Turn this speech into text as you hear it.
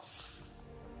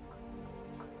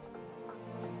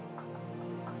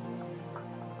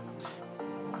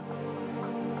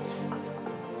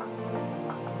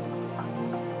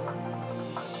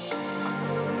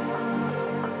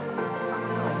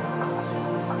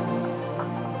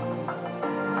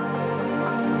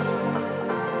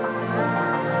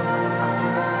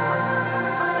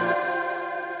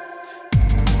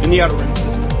In the Outer Rim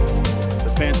system,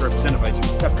 the fans are represented by two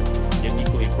separate yet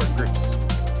equally important groups.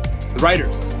 The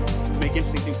writers, who make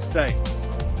interesting things to say,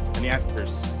 and the actors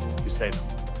who say them.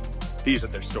 These are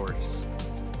their stories.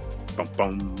 Bum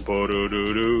bum bo do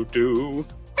do do do.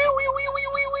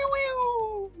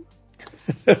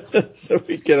 So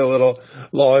we get a little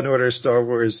Law and Order Star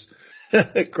Wars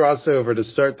crossover to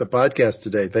start the podcast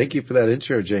today. Thank you for that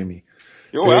intro, Jamie.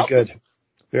 You're welcome. Very good.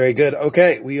 Very good.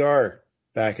 Okay, we are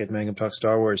back at Mangum Talk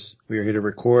Star Wars. We are here to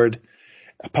record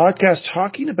a podcast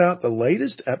talking about the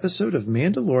latest episode of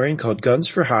Mandalorian called Guns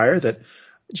for Hire that,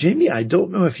 Jamie, I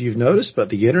don't know if you've noticed, but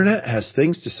the internet has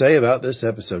things to say about this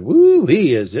episode.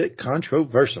 Woo-wee, is it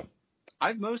controversial?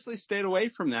 I've mostly stayed away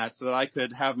from that so that I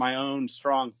could have my own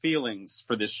strong feelings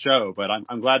for this show, but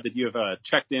I'm glad that you have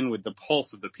checked in with the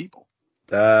pulse of the people.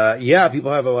 Yeah,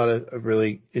 people have a lot of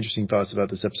really interesting thoughts about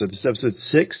this episode. This is episode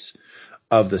 6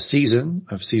 of the season,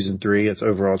 of season 3. It's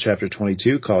overall chapter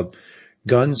 22 called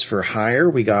Guns for Hire.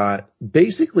 We got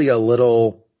basically a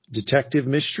little detective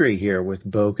mystery here with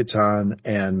Bo-Katan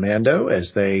and Mando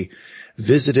as they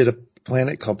visited a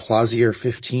planet called Plazier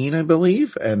 15, I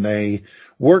believe, and they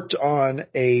worked on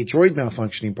a droid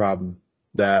malfunctioning problem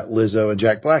that Lizzo and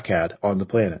Jack Black had on the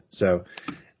planet. So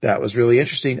that was really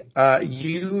interesting.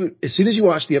 You, as soon as you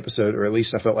watched the episode, or at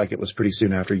least I felt like it was pretty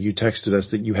soon after, you texted us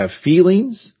that you have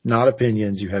feelings, not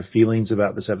opinions. You have feelings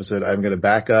about this episode. I'm going to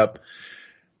back up.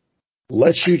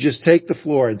 Let you just take the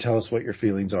floor and tell us what your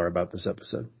feelings are about this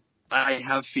episode. I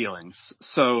have feelings.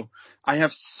 So I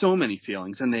have so many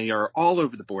feelings, and they are all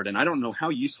over the board, and I don't know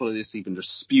how useful it is to even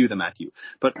just spew them at you.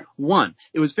 But one,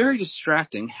 it was very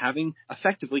distracting having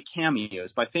effectively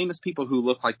cameos by famous people who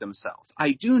look like themselves.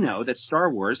 I do know that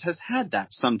Star Wars has had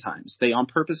that sometimes. They on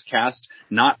purpose cast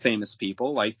not famous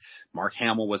people, like Mark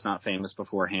Hamill was not famous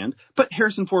beforehand, but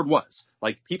Harrison Ford was.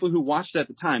 Like, people who watched at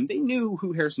the time, they knew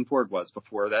who Harrison Ford was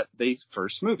before that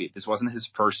first movie. This wasn't his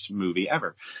first movie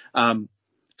ever.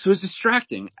 So it was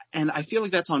distracting, and I feel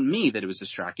like that's on me that it was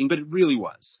distracting, but it really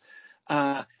was.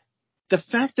 The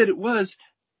fact that it was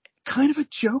kind of a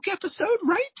joke episode,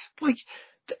 right? Like,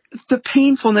 the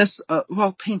painfulness,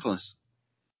 painfulness.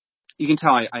 You can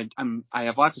tell I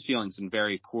have lots of feelings and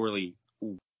very poorly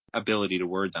ability to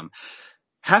word them.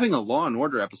 Having a Law and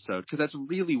Order episode, because that's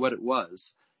really what it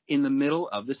was, in the middle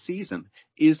of the season,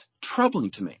 is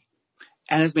troubling to me,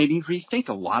 and has made me rethink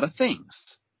a lot of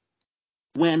things.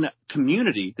 When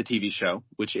Community, the TV show,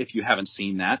 which if you haven't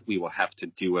seen that, we will have to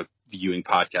do a viewing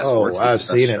podcast. Oh, I've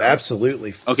seen it.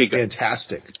 Absolutely. Okay, good.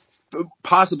 Fantastic.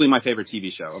 Possibly my favorite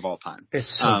TV show of all time.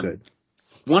 It's so good.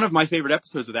 One of my favorite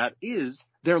episodes of that is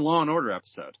their Law and Order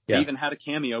episode. Yeah. They even had a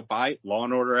cameo by Law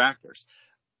and Order actors.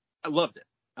 I loved it.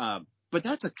 But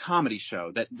that's a comedy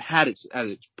show that had as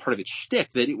part of its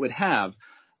shtick that it would have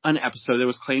an episode that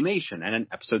was claymation and an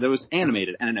episode that was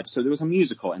animated and an episode that was a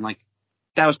musical, and like,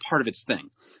 that was part of its thing.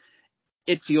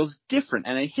 It feels different,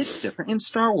 and it hits different in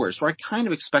Star Wars, where I kind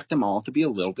of expect them all to be a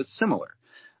little bit similar.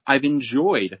 I've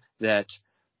enjoyed that,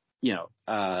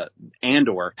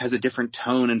 Andor has a different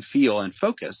tone and feel and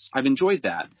focus. I've enjoyed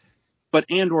that. But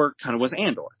Andor kind of was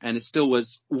Andor, and it still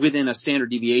was within a standard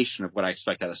deviation of what I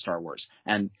expect out of Star Wars.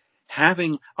 And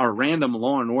having a random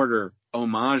Law and Order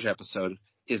homage episode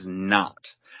is not.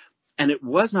 And it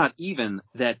was not even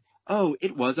that, oh,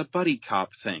 it was a buddy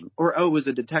cop thing, or oh, it was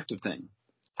a detective thing.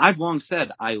 I've long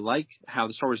said I like how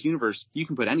the Star Wars universe, you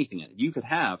can put anything in it. You could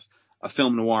have a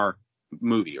film noir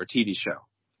movie or TV show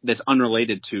that's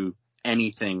unrelated to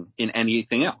anything in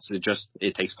anything else.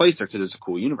 It takes place there because it's a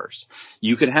cool universe.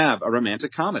 You could have a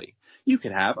romantic comedy. You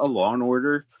could have a Law and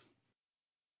Order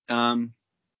Geonosis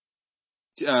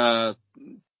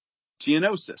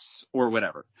or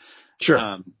whatever.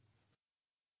 Sure.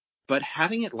 But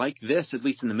having it like this, at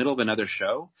least in the middle of another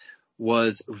show,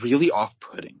 was really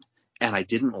off-putting, and I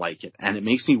didn't like it. And it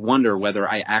makes me wonder whether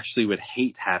I actually would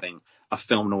hate having a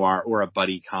film noir or a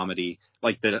buddy comedy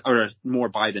or a more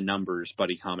by the numbers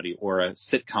buddy comedy, or a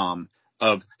sitcom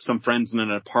of some friends in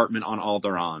an apartment on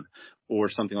Alderaan or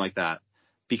something like that,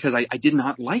 because I did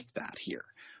not like that here.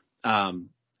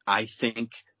 I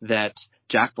think that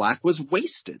Jack Black was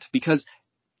wasted because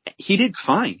he did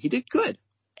fine. He did good.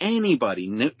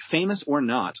 Anybody, famous or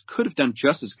not, could have done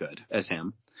just as good as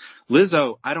him.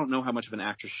 Lizzo, I don't know how much of an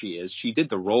actress she is. She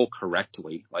did the role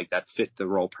correctly, like that fit the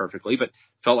role perfectly, but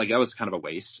felt like that was kind of a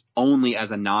waste, only as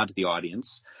a nod to the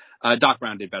audience. Doc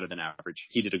Brown did better than average.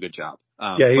 He did a good job.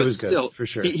 He was good, for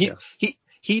sure.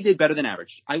 He did better than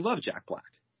average. I love Jack Black,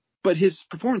 but his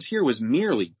performance here was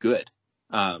merely good.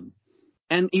 And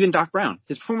even Doc Brown,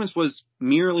 his performance was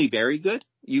merely very good.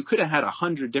 You could have had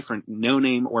 100 different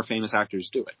no-name or famous actors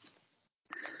do it.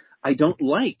 I don't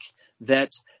like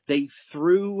that they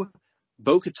threw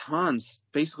Bo-Katan's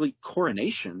basically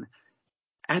coronation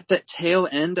at the tail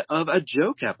end of a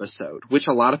joke episode, which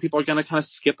a lot of people are going to kind of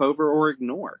skip over or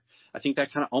ignore. I think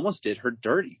that kind of almost did her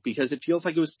dirty because it feels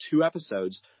like it was 2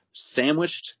 episodes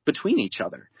sandwiched between each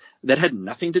other that had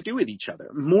nothing to do with each other.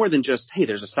 More than just, hey,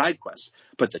 there's a side quest.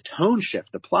 But the tone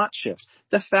shift, the plot shift,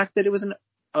 the fact that it was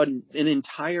an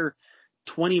entire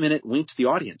 20-minute wink to the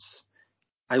audience.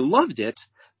 I loved it,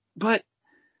 but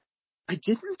I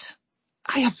didn't.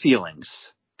 I have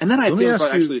feelings. And then I have feelings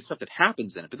about actually the stuff that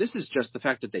happens in it. But this is just the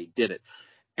fact that they did it.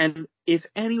 And if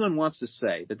anyone wants to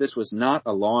say that this was not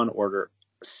a Law and Order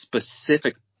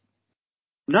specific,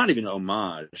 not even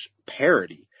homage,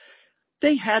 parody,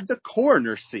 they had the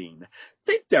coroner scene.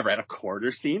 They've never had a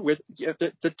coroner scene with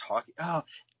the talk. Oh,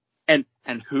 and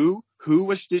who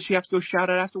did she have to go shout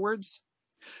at afterwards?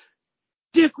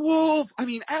 Dick Wolf. I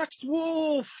mean, Axe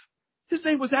Wolf. His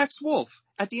name was Axe Wolf.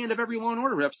 At the end of every Law and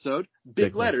Order episode,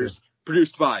 big letters,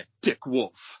 produced by Dick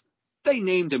Wolf. They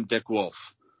named him Dick Wolf.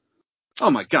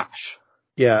 Oh my gosh.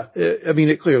 Yeah, I mean,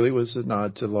 it clearly was a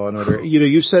nod to Law and Order. You know,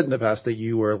 you've said in the past that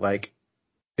you were like,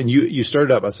 and you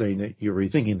started out by saying that you were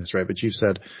rethinking this, right? But you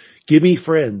said, give me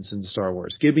Friends in Star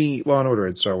Wars. Give me Law and Order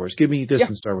in Star Wars. Give me this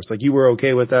in Star Wars. Like, you were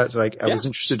okay with that. So I was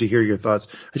interested to hear your thoughts.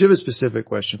 I do have a specific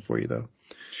question for you, though.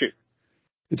 Sure.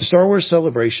 The Star Wars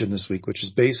Celebration this week, which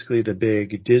is basically the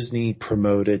big Disney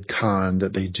promoted con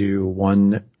that they do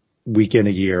one weekend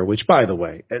a year, which, by the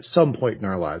way, at some point in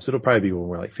our lives, it'll probably be when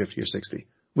we're like 50 or 60.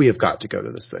 We have got to go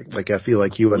to this thing. Like, I feel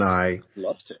like you and I,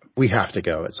 love to. We have to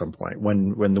go at some point.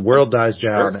 When the world dies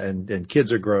down and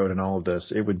kids are grown and all of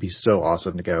this, it would be so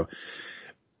awesome to go.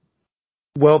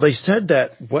 Well, they said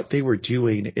that what they were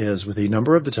doing is with a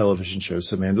number of the television shows,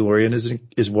 so Mandalorian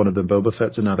is one of them, Boba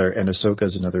Fett's another, and Ahsoka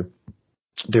is another.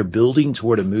 They're building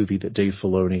toward a movie that Dave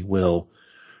Filoni will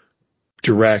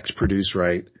direct, produce,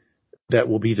 write, that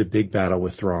will be the big battle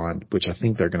with Thrawn, which I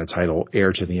think they're going to title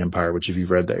Heir to the Empire, which if you've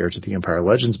read the Heir to the Empire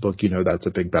Legends book, you know that's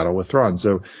a big battle with Thrawn.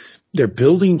 So they're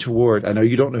building toward, I know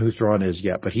you don't know who Thrawn is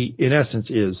yet, but he, in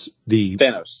essence, is the...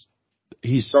 Thanos.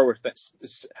 He's Star Wars.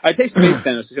 I'd say space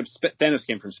Thanos, except Thanos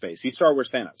came from space. He's Star Wars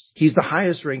Thanos. He's the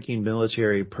highest ranking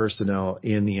military personnel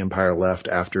in the Empire left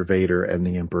after Vader and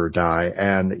the Emperor die.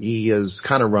 And he is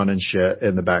kind of running shit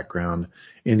in the background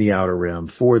in the Outer Rim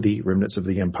for the remnants of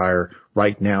the Empire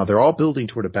right now. They're all building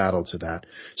toward a battle to that.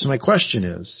 So my question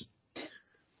is,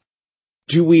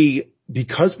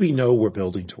 because we know we're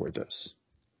building toward this,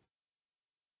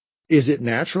 is it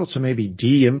natural to maybe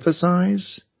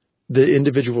de-emphasize the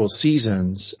individual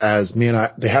seasons as,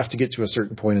 they have to get to a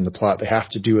certain point in the plot. They have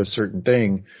to do a certain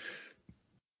thing,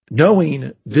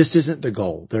 knowing this isn't the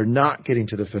goal. They're not getting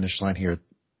to the finish line here.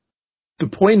 The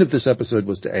point of this episode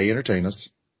was to A, entertain us,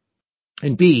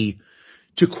 and B,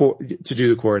 to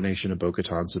do the coronation of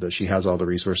Bo-Katan so that she has all the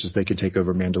resources they can take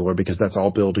over Mandalore, because that's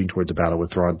all building toward the battle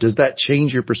with Thrawn. Does that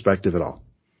change your perspective at all?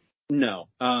 No.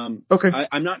 Okay.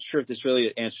 I'm not sure if this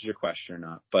really answers your question or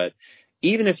not, but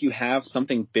even if you have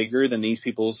something bigger than these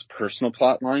people's personal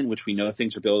plot line, which we know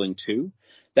things are building to,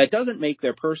 that doesn't make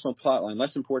their personal plot line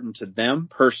less important to them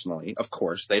personally. Of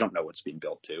course, they don't know what's being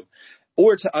built to.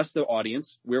 Or to us, the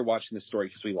audience, we're watching this story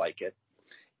because we like it.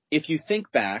 If you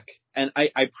think back, and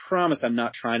I promise I'm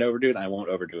not trying to overdo it, and I won't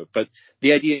overdo it, but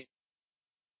the idea,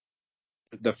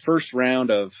 the first round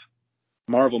of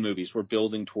Marvel movies were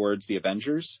building towards the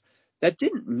Avengers, that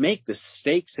didn't make the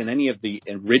stakes in any of the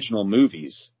original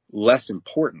movies less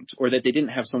important, or that they didn't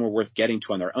have somewhere worth getting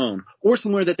to on their own, or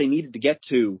somewhere that they needed to get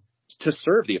to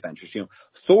serve the Avengers. You know,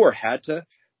 Thor had to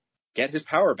get his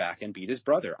power back and beat his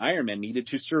brother. Iron Man needed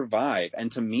to survive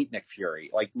and to meet Nick Fury.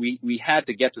 Like, we had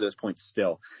to get to those points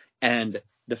still. And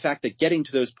the fact that getting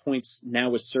to those points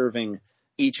now is serving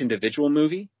each individual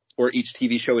movie, or each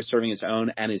TV show is serving its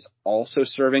own and is also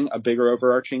serving a bigger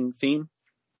overarching theme,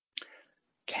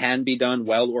 can be done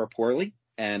well or poorly.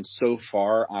 And so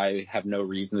far, I have no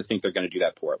reason to think they're going to do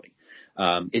that poorly.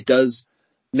 It does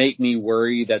make me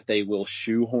worry that they will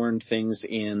shoehorn things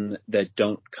in that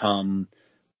don't come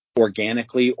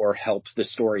organically or help the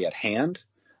story at hand.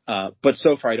 But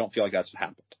so far, I don't feel like that's what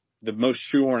happened. The most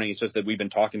shoehorning is just that we've been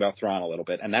talking about Thrawn a little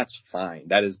bit, and that's fine.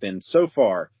 That has been, so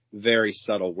far, very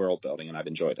subtle world building, and I've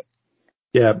enjoyed it.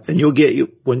 Yeah, and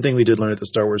one thing we did learn at the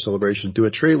Star Wars Celebration through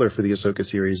a trailer for the Ahsoka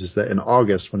series is that in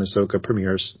August, when Ahsoka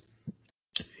premieres,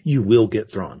 you will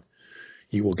get Thrawn.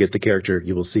 You will get the character.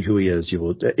 You will see who he is.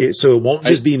 So it won't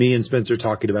just be me and Spencer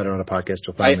talking about it on a podcast.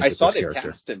 You'll finally get saw this character.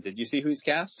 Cast him. Did you see who he's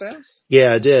cast as?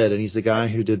 Yeah, I did. And he's the guy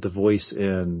who did the voice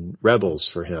in Rebels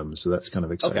for him. So that's kind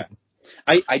of exciting. Okay.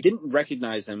 I didn't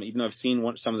recognize him, even though I've seen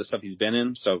some of the stuff he's been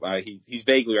in. So he's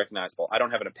vaguely recognizable. I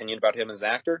don't have an opinion about him as an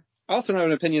actor. I also don't have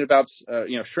an opinion about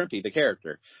Shrimpy, the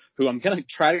character, who I'm gonna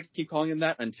try to keep calling him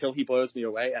that until he blows me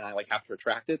away and I have to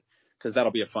retract it, because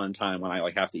that'll be a fun time when I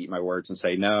have to eat my words and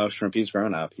say no, Shrimpy's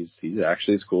grown up. He's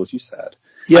actually as cool as you said.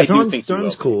 Yeah,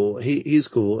 Thorne's cool. He's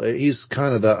cool. He's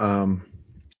kind of the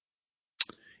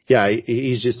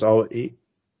he's just all.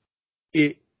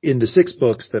 In the 6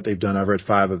 books that they've done, I've read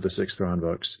 5 of the 6 Thrawn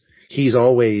books. He's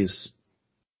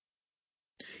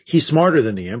smarter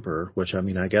than the Emperor, which I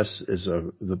guess is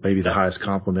maybe the highest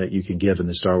compliment you can give in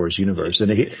the Star Wars universe. And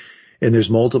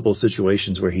there's multiple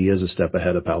situations where he is a step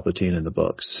ahead of Palpatine in the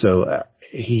books. So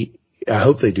I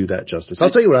hope they do that justice.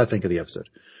 I'll tell you what I think of the episode.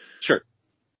 Sure.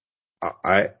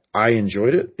 I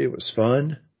enjoyed it. It was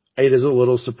fun. It is a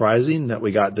little surprising that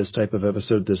we got this type of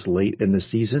episode this late in the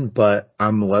season, but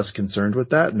I'm less concerned with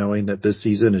that, knowing that this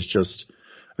season is just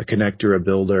a connector, a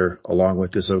builder, along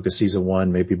with Ahsoka season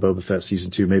 1, maybe Boba Fett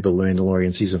season 2, maybe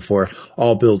Mandalorian season 4,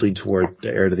 all building toward the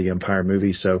Heir to the Empire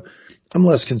movie. So I'm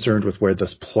less concerned with where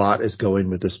this plot is going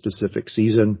with this specific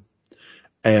season.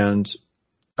 And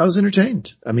I was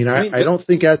entertained. I don't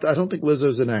think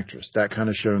Lizzo's an actress. That kind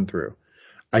of shone through.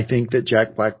 I think that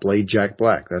Jack Black played Jack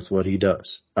Black. That's what he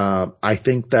does. I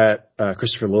think that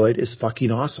Christopher Lloyd is fucking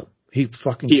awesome. He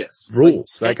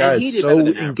rules. That guy is so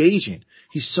engaging.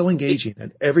 He's so engaging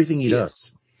in everything he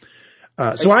does.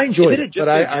 So I enjoyed it, but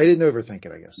I didn't overthink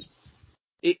it, I guess.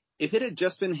 If it had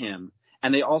just been him,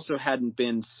 and they also hadn't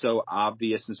been so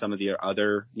obvious in some of the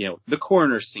other, the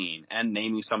coroner scene and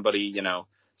naming somebody,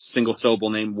 single syllable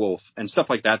named Wolf and stuff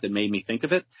like that made me think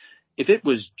of it. If it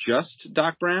was just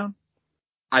Doc Brown,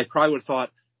 I probably would have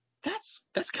thought,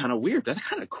 that's kind of weird. That's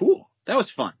kind of cool. That was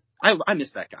fun. I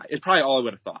missed that guy. It's probably all I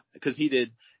would have thought, because he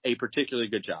did a particularly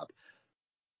good job.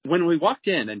 When we walked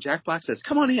in and Jack Black says,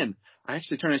 "Come on in," I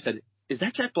actually turned and said, "Is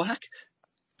that Jack Black?"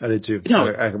 I did too.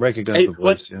 I recognized the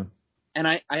voice, yeah. And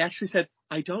I actually said,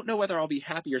 I don't know whether I'll be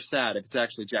happy or sad if it's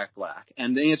actually Jack Black.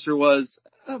 And the answer was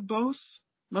both.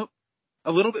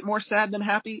 A little bit more sad than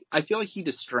happy. I feel like he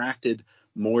distracted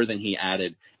more than he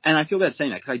added. And I feel bad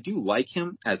saying that, because I do like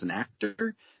him as an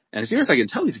actor. And as near as I can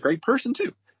tell, he's a great person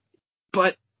too.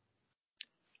 But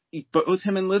both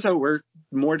him and Lizzo were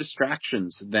more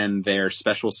distractions than their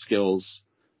special skills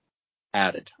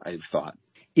added, I thought.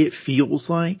 It feels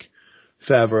like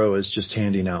Favreau is just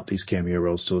handing out these cameo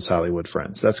roles to his Hollywood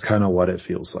friends. That's kind of what it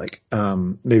feels like.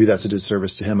 Maybe that's a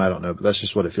disservice to him. I don't know, but that's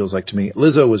just what it feels like to me.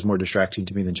 Lizzo was more distracting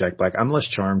to me than Jack Black. I'm less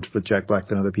charmed with Jack Black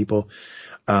than other people.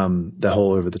 The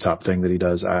whole over the top thing that he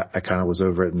does, I kind of was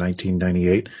over it in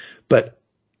 1998. But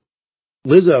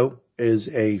Lizzo is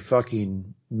a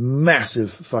fucking massive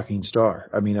fucking star.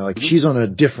 She's on a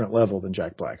different level than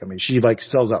Jack Black. She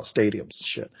sells out stadiums and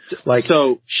shit.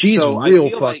 She's real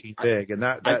fucking big, and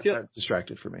that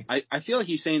distracted for me. I feel like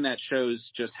you saying that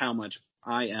shows just how much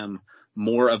I am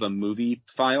more of a movie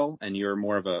file and you're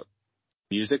more of a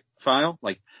music file.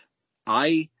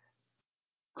 I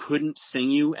couldn't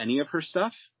sing you any of her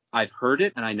stuff. I've heard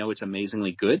it and I know it's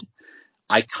amazingly good.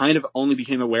 I kind of only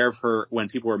became aware of her when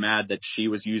people were mad that she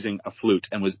was using a flute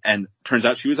and turns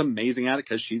out she was amazing at it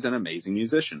because she's an amazing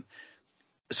musician.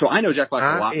 So I know Jack Black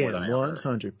a lot more than I am.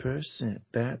 100%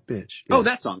 that bitch. Yeah. Oh,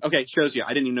 that song. Okay. Shows you.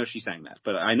 I didn't even know she sang that,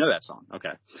 but I know that song.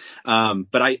 Okay.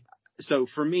 So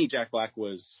for me, Jack Black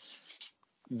was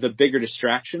the bigger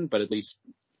distraction, but at least,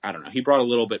 I don't know, he brought a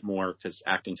little bit more because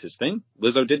acting's his thing.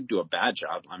 Lizzo didn't do a bad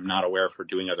job. I'm not aware of her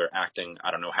doing other acting.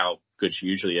 I don't know how good she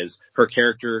usually is. Her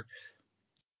character,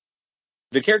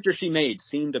 the character she made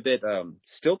seemed a bit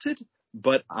stilted,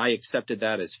 but I accepted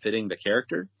that as fitting the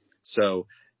character. So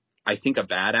I think a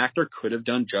bad actor could have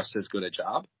done just as good a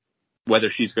job. Whether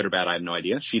she's good or bad, I have no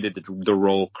idea. She did the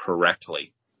role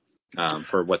correctly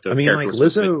for what the character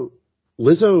was.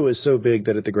 Lizzo is so big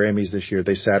that at the Grammys this year,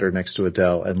 they sat her next to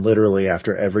Adele, and literally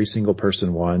after every single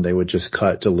person won, they would just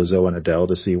cut to Lizzo and Adele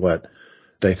to see what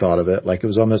they thought of it. It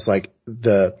was almost like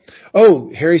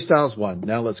Harry Styles won.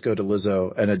 Now let's go to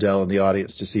Lizzo and Adele in the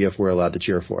audience to see if we're allowed to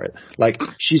cheer for it.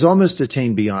 She's almost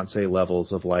attained Beyonce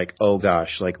levels of oh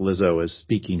gosh, Lizzo is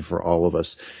speaking for all of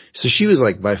us. So she was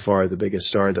by far the biggest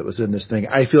star that was in this thing.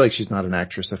 I feel like she's not an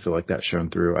actress. I feel like that shone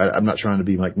through. I'm not trying to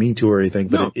be mean to her or anything,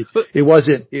 but it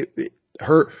wasn't,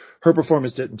 her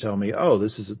performance didn't tell me,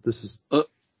 this is an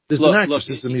actress.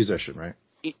 This is a musician, right?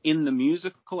 In the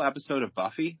musical episode of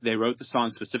Buffy, they wrote the song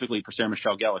specifically for Sarah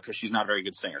Michelle Gellar because she's not a very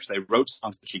good singer. So they wrote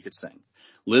songs that she could sing.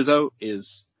 Lizzo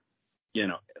is,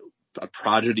 a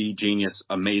prodigy, genius,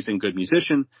 amazing, good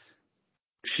musician.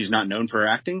 She's not known for her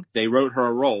acting. They wrote her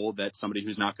a role that somebody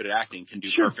who's not good at acting can do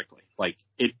perfectly.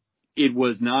 It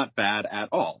was not bad at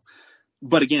all.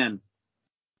 But again,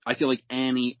 I feel like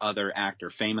any other actor,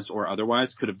 famous or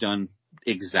otherwise, could have done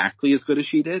exactly as good as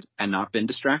she did and not been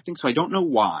distracting. So I don't know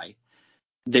why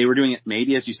they were doing it.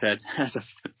 Maybe, as you said, as a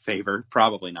favor.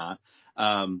 Probably not.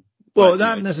 Well,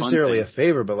 not necessarily a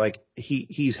favor, but like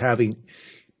he's having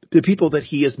the people that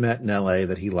he has met in LA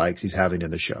that he likes, he's having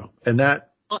in the show. And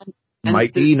that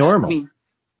might be normal. I mean,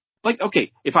 like,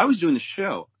 okay, if I was doing the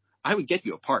show, I would get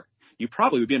you a part. You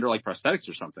probably would be under like prosthetics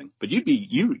or something, but you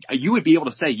would be able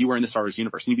to say you were in the Star Wars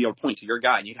universe, and you'd be able to point to your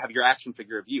guy, and you'd have your action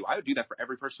figure of you. I would do that for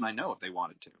every person I know if they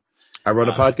wanted to. I run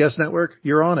a podcast network.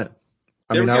 You're on it.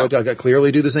 I mean, I would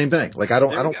clearly do the same thing. Like, I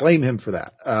don't blame him for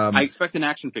that. I expect an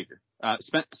action figure.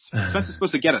 Spence is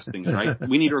supposed to get us things, right?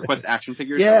 We need to request action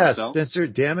figures. Yeah, Spencer,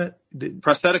 damn it.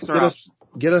 Prosthetics are up.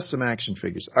 Get us some action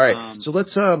figures. All right. So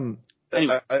let's,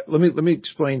 anyway. Let me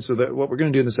explain. So that what we're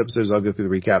going to do in this episode is I'll go through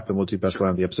the recap, then we'll do best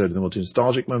line of the episode, and then we'll do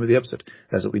nostalgic moment of the episode.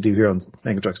 That's what we do here on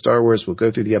Mango Talk Star Wars. We'll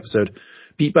go through the episode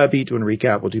beat by beat, doing a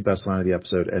recap. We'll do best line of the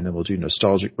episode, and then we'll do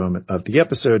nostalgic moment of the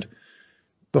episode.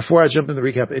 Before I jump into the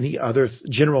recap, any other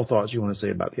general thoughts you want to say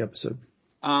about the episode?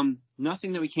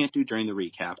 Nothing that we can't do during the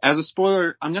recap. As a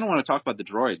spoiler, I'm going to want to talk about the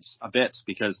droids a bit,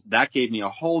 because that gave me a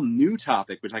whole new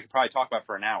topic, which I could probably talk about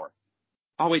for an hour.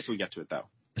 I'll wait till we get to it, though.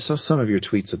 I saw some of your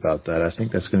tweets about that. I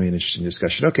think that's going to be an interesting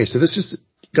discussion. Okay, so this is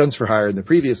Guns for Hire. And the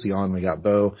previously on, we got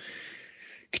Bo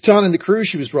Katan and the crew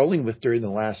she was rolling with during the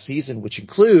last season, which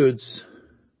includes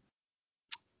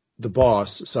the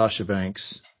boss, Sasha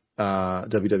Banks,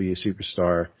 WWE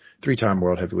superstar, 3-time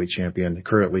world heavyweight champion,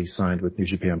 currently signed with New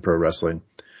Japan Pro Wrestling.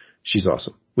 She's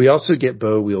awesome. We also get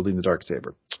Bo wielding the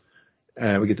Darksaber.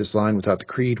 We get this line, without the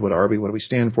creed, what are we? What do we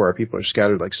stand for? Our people are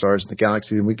scattered like stars in the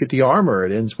galaxy. Then we get the armor.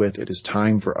 It ends with, it is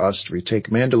time for us to retake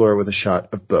Mandalore with a shot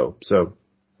of Bo. So,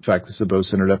 in fact, this is a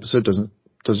Bo-centered episode. Doesn't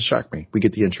shock me. We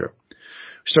get the intro. We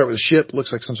start with a ship.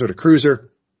 Looks like some sort of cruiser.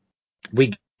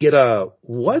 We get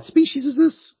what species is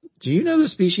this? Do you know the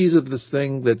species of this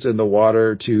thing that's in the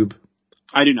water tube?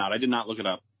 I do not. I did not look it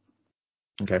up.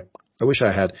 Okay. I wish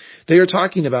I had. They are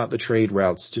talking about the trade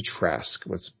routes to Trask.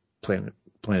 What's planet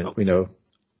we know.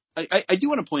 I do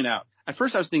want to point out, at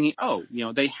first I was thinking,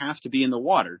 they have to be in the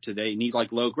water. Do they need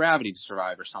like low gravity to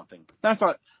survive or something? Then I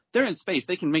thought, they're in space.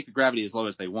 They can make the gravity as low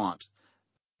as they want.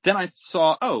 Then I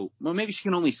saw, maybe she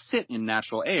can only sit in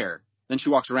natural air. Then she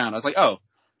walks around. I was like,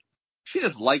 she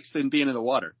just likes being in the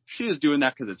water. She is doing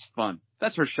that because it's fun.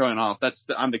 That's her showing off.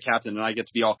 I'm the captain and I get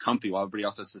to be all comfy while everybody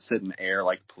else has to sit in air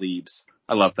like plebes.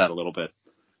 I love that a little bit.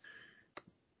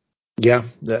 Yeah,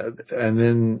 and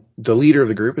then the leader of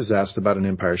the group is asked about an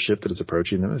Empire ship that is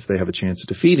approaching them, if they have a chance of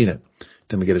defeating it.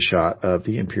 Then we get a shot of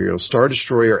the Imperial Star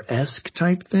Destroyer-esque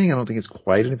type thing. I don't think it's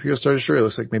quite an Imperial Star Destroyer. It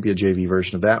looks like maybe a JV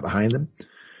version of that behind them.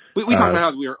 We talked about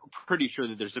how we are pretty sure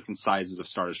that there's different sizes of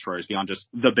Star Destroyers beyond just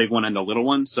the big one and the little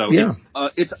one. So yeah.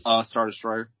 It's a Star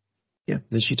Destroyer. Yeah,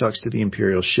 then she talks to the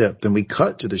Imperial ship. Then we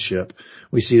cut to the ship.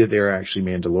 We see that there are actually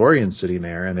Mandalorians sitting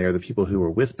there, and they are the people who were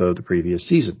with Bo the previous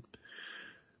season,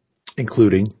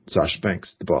 including Sasha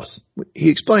Banks, the boss. He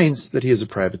explains that he is a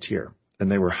privateer,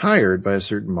 and they were hired by a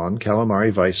certain Mon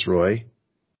Calamari Viceroy.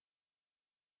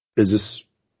 Is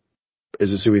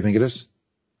this who we think it is?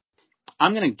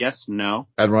 I'm going to guess no.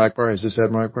 Admiral Akbar? Is this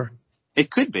Admiral Akbar?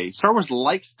 It could be. Star Wars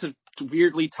likes to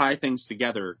weirdly tie things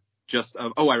together.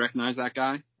 I recognize that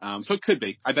guy. So it could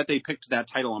be. I bet they picked that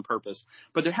title on purpose.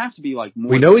 But there have to be like more.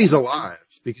 We know he's alive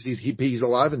because he's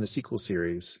alive in the sequel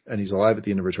series, and he's alive at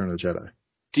the end of Return of the Jedi.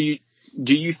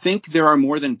 Do you think there are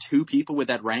more than 2 people with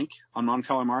that rank on Mon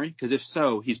Calamari? Because if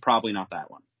so, he's probably not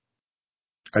that one.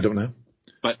 I don't know.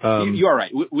 But you are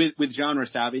right. With genre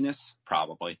savviness,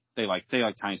 probably they like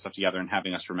tying stuff together and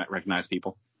having us recognize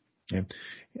people. Yeah.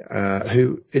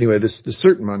 This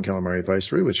certain Mon Calamari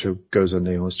Viceroy, which goes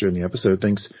unnameless during the episode,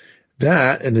 thinks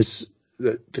that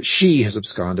she has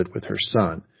absconded with her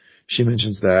son. She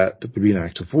mentions that there would be an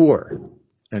act of war,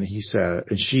 and she says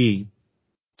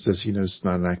he knows it's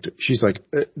not an act. She's like,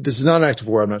 this is not an act of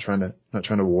war. I'm not trying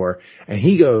to war. And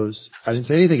he goes, I didn't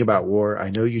say anything about war.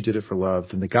 I know you did it for love.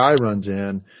 Then the guy runs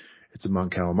in. It's a Mon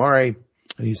Calamari,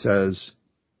 and he says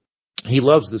he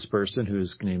loves this person who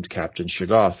is named Captain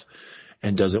Shaggoth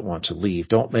and doesn't want to leave.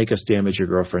 Don't make us damage your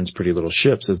girlfriend's pretty little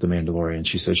ship, says the Mandalorian.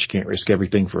 She says she can't risk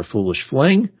everything for a foolish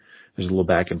fling. There's a little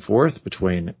back and forth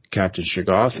between Captain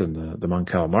Shaggoth and the Mon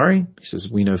Calamari. He says,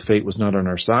 we know fate was not on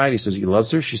our side. He says he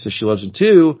loves her. She says she loves him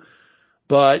too,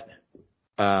 but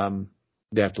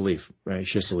they have to leave, right?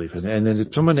 She has to leave. And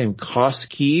then someone named Kos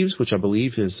Keeves, which I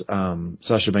believe is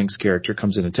Sasha Banks' character,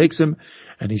 comes in and takes him,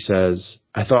 and he says,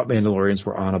 I thought Mandalorians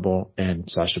were honorable. And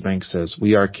Sasha Banks says,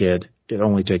 we are, kid. It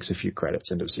only takes a few credits.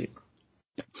 End of scene.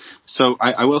 So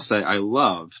I will say I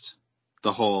loved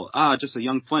the whole, just a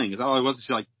young fling. Is that all it was?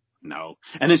 She's like, no.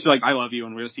 And then she's like, I love you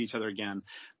and we're going to see each other again.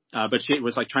 But she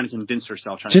was like trying to convince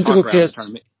herself, trying to talk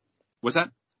around. What's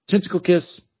that? Tentacle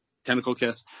kiss. Tentacle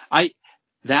kiss.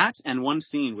 That and one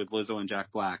scene with Lizzo and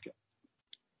Jack Black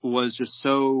was just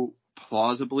so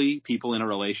plausibly people in a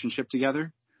relationship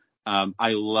together. I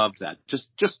loved that.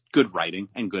 Just good writing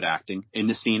and good acting in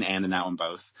this scene and in that one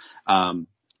both.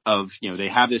 They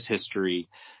have this history,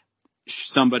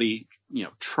 somebody,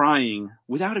 trying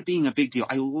without it being a big deal.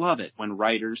 I love it when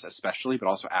writers, especially, but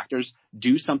also actors,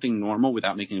 do something normal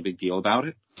without making a big deal about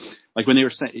it. Like when they were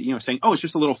saying, oh, it's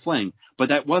just a little fling, but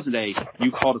that wasn't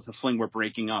you called it a fling, we're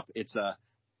breaking up. Is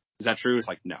that true? It's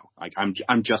like, no,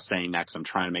 I'm just saying that because I'm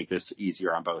trying to make this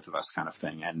easier on both of us kind of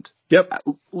thing. And yep, I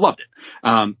loved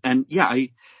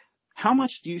it. How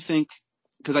much do you think,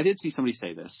 because I did see somebody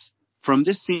say this, from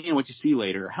this scene and what you see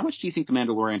later, how much do you think the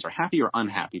Mandalorians are happy or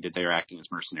unhappy that they are acting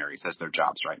as mercenaries as their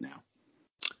jobs right now?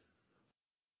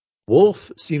 Wolf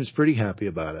seems pretty happy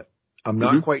about it. I'm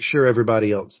not quite sure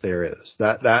everybody else there is.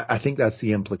 That I think that's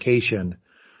the implication.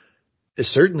 It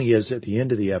certainly is at the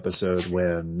end of the episode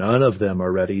when none of them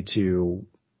are ready to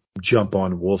jump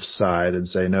on Wolf's side and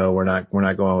say, no, we're not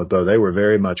going with Bo. They were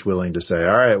very much willing to say,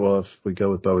 all right, well, if we go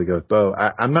with Bo, we go with Bo.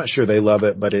 I'm not sure they love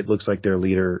it, but it looks like their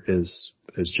leader has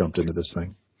jumped into this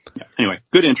thing. Yeah. Anyway,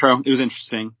 good intro. It was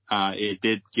interesting. It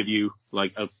did give you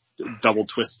like a double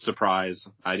twist surprise.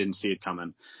 I didn't see it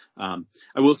coming. I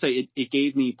will say it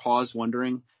gave me pause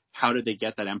wondering, how did they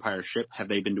get that Empire ship? Have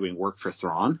they been doing work for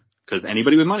Thrawn? Because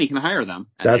anybody with money can hire them.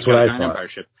 And that's what I thought. Empire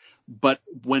ship. But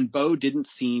when Bo didn't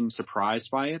seem surprised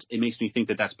by it, it makes me think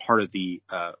that that's part of the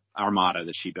armada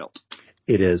that she built.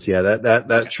 It is, yeah.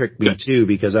 That tricked me too,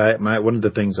 because one of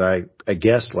the things I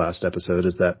guessed last episode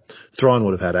is that Thrawn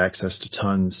would have had access to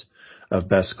tons of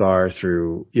Beskar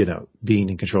through, being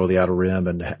in control of the Outer Rim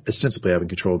and ostensibly having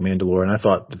control of Mandalore. And I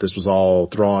thought that this was all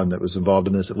Thrawn that was involved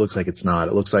in this. It looks like it's not.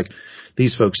 It looks like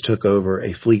these folks took over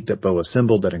a fleet that Bo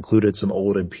assembled that included some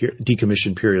old decommissioned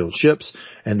Imperial ships,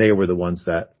 and they were the ones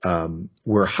that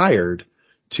were hired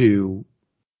to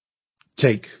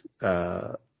take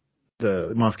the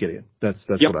Moff Gideon. That's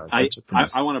yep. what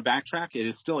I want to backtrack. It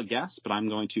is still a guess, but I'm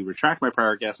going to retract my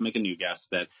prior guess, make a new guess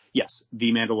that, yes,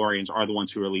 the Mandalorians are the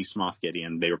ones who released Moff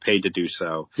Gideon. They were paid to do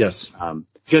so. Yes.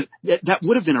 Because that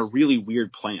would have been a really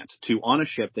weird plant to, on a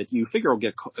ship that you figure will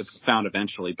get found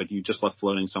eventually, but you just left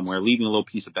floating somewhere, leaving a little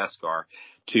piece of Beskar,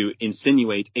 to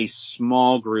insinuate a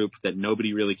small group that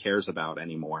nobody really cares about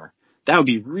anymore. That would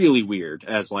be really weird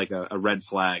as like a red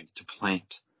flag to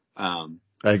plant. I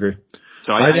agree.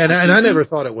 So I never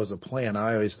thought it was a plan.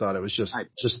 I always thought it was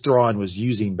just Thrawn was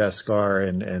using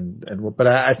Beskar but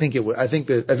I think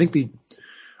the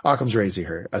Occam's razor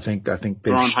here. I think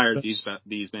Thrawn hired these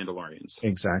Mandalorians.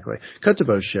 Exactly. Cut to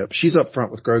Bo's ship. She's up front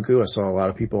with Grogu. I saw a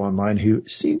lot of people online who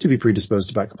seemed to be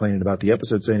predisposed about complaining about the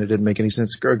episode, saying it didn't make any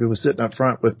sense. Grogu was sitting up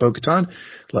front with Bo-Katan.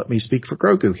 Let me speak for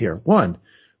Grogu here. One,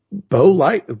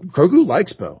 Grogu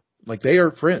likes Bo. Like, they are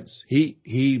friends.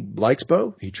 He likes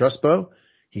Bo. He trusts Bo.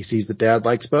 He sees that Dad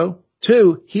likes Bo.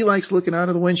 Two, he likes looking out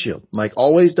of the windshield. Like,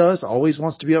 always does. Always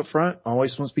wants to be up front.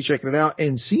 Always wants to be checking it out.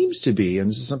 And seems to be, and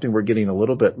this is something we're getting a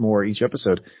little bit more each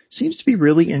episode, seems to be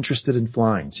really interested in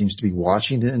flying. Seems to be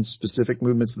watching the specific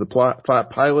movements of the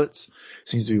pilots.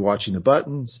 Seems to be watching the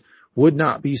buttons. Would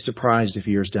not be surprised if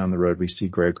years down the road we see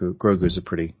Grogu. Grogu's a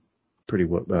pretty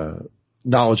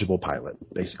knowledgeable pilot,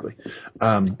 basically.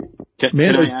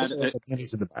 Mando's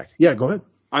in the back. Yeah, go ahead.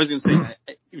 I was going to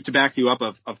say, to back you up,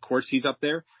 of course he's up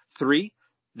there. 3,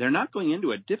 they're not going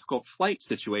into a difficult flight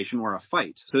situation or a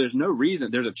fight. So there's no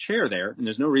reason. There's a chair there, and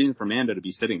there's no reason for Mando to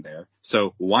be sitting there.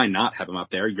 So why not have him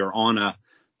up there? You're on a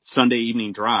Sunday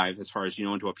evening drive, as far as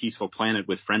into a peaceful planet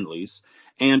with friendlies.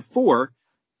 And 4,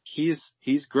 he's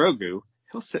Grogu.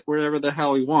 He'll sit wherever the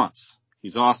hell he wants.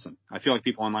 He's awesome. I feel like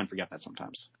people online forget that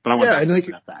sometimes. But I want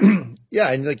that back. Yeah,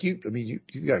 and like you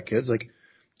got kids, like,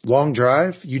 long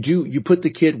drive, you put the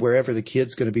kid wherever the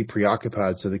kid's going to be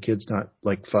preoccupied, so the kid's not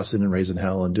like fussing and raising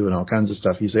hell and doing all kinds of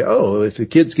stuff. You say, oh, if the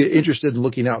kids get interested in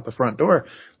looking out the front door,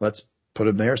 let's put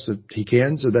him there so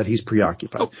that he's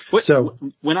preoccupied. So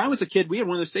when I was a kid, we had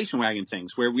one of those station wagon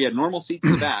things where we had normal seats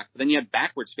in the back, but then you had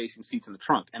backwards facing seats in the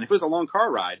trunk. And if it was a long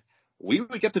car ride, we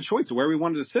would get the choice of where we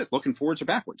wanted to sit, looking forwards or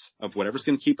backwards, of whatever's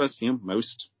going to keep us,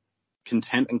 most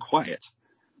content and quiet.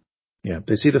 Yeah,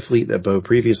 they see the fleet that Bo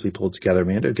previously pulled together.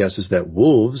 Mando guesses that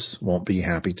wolves won't be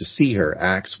happy to see her.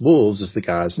 Axe Wolves is the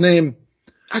guy's name.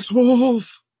 Axe Wolf!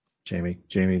 Jamie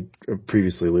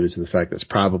previously alluded to the fact that's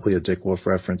probably a Dick Wolf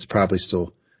reference, probably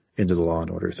still into the Law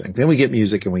and Order thing. Then we get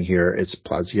music and we hear it's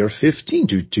Plot Zero 15.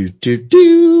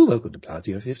 Do. Welcome to Plot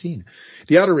Zero 15.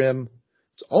 The Outer Rim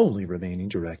It's only remaining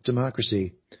direct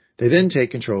democracy. They then take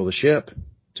control of the ship,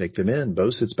 take them in. Bo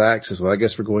sits back, says, well, I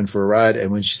guess we're going for a ride.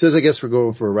 And when she says, I guess we're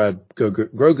going for a ride,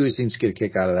 Grogu seems to get a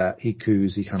kick out of that. He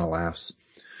coos, he kind of laughs.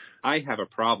 I have a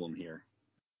problem here.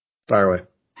 Fire away.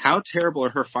 How terrible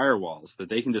are her firewalls that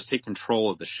they can just take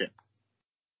control of the ship?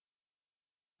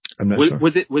 I'm not sure.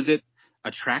 Was it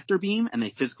a tractor beam and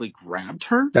they physically grabbed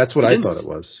her? That's what I thought it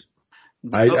was.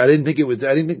 I didn't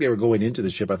think they were going into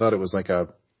the ship. I thought it was like a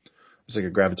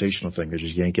gravitational thing. They're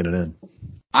just yanking it in.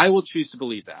 I will choose to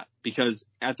believe that, because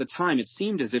at the time it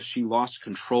seemed as if she lost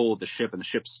control of the ship and the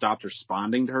ship stopped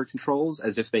responding to her controls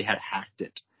as if they had hacked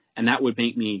it. And that would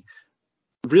make me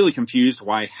really confused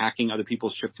why hacking other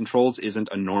people's ship controls isn't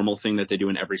a normal thing that they do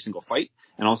in every single fight,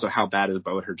 and also how bad is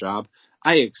Bo at her job.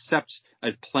 I accept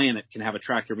a planet can have a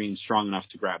tractor beam strong enough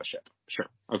to grab a ship. Sure.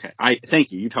 Okay.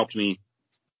 Thank you. You've helped me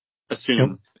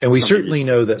assume. And we certainly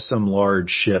know that some large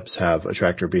ships have a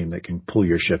tractor beam that can pull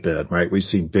your ship in, right? We've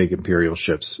seen big Imperial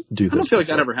ships do this. I don't feel like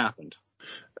that ever happened.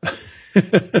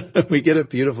 We get a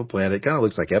beautiful planet. It kind of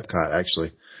looks like Epcot,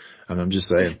 actually. I'm just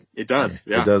saying. It does.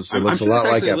 Yeah. It does. It looks a lot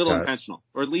like Epcot. A little intentional,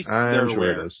 or at least I'm sure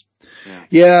aware. it is.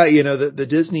 Yeah, the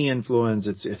Disney influence,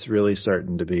 it's really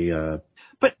starting to be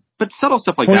But subtle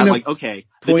stuff like that, like, okay,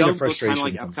 the domes look kind of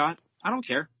like Epcot. I don't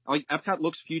care. Like, Epcot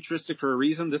looks futuristic for a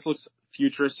reason. This looks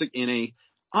futuristic in a,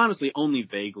 honestly, only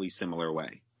vaguely similar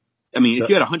way. I mean, if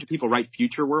you had 100 people write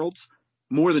future worlds,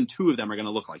 more than 2 of them are going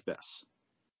to look like this.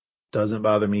 Doesn't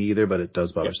bother me either, but it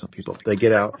does bother some people. They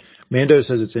get out. Mando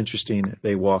says it's interesting.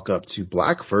 They walk up to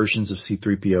black versions of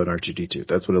C-3PO and R2-D2.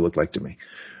 That's what it looked like to me.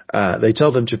 They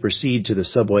tell them to proceed to the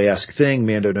subway-esque thing.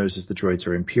 Mando notices the droids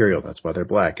are Imperial. That's why they're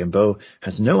black. And Bo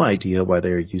has no idea why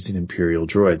they are using Imperial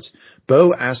droids.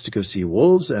 Bo asks to go see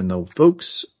wolves, and the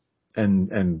folks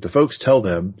tell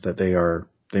them that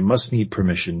they must need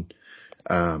permission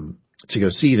to go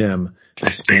see them.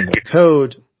 They scan their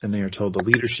code, and they are told the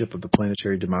leadership of the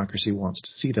planetary democracy wants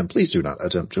to see them. Please do not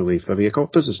attempt to leave the vehicle.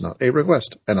 This is not a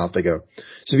request. And off they go.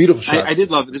 It's a beautiful shot. I did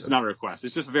love it. This is not a request.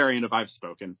 It's just a variant of I've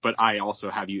spoken, but I also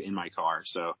have you in my car.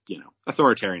 So,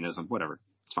 authoritarianism, whatever.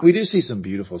 It's fine. We do see some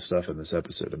beautiful stuff in this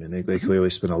episode. I mean, they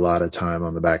clearly spend a lot of time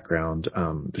on the background.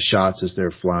 The shots as they're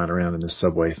flying around in this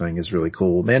subway thing is really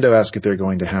cool. Mando asks if they're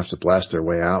going to have to blast their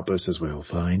way out, but says, we'll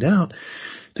find out.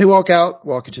 They walk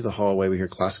into the hallway. We hear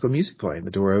classical music playing.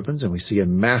 The door opens and we see a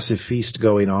massive feast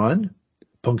going on,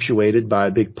 punctuated by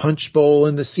a big punch bowl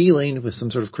in the ceiling with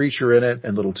some sort of creature in it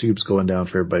and little tubes going down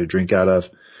for everybody to drink out of.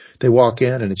 They walk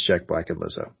in and it's Jack Black and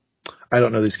Lizzo. I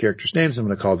don't know these characters' names. I'm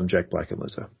going to call them Jack Black and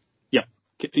Lizzo. Yeah.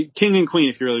 King and Queen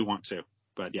if you really want to,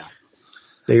 but yeah.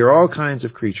 They are all kinds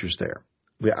of creatures there.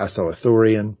 I saw a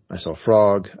Thorian. I saw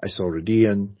Frog. I saw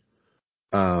Radian.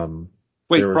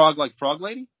 Wait, Frog like Frog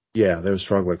Lady? Yeah, there was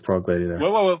Frog like Frog Lady there.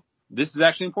 Whoa. This is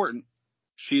actually important.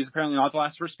 She's apparently not the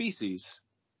last of her species.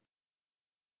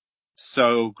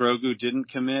 So Grogu didn't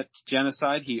commit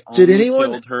genocide. He only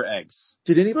killed her eggs.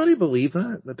 Did anybody believe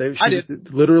that? I did.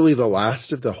 Literally the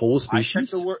last of the whole species? I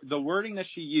checked the wording that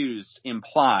she used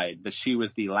implied that she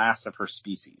was the last of her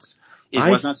species. It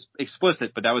was not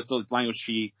explicit, but that was the language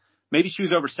maybe she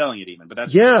was overselling it even, but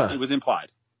it was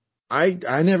implied.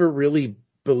 I never really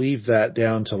believed that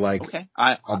down to like, okay.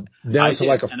 down to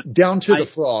the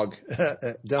frog.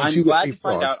 I'm glad to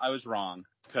find out I was wrong,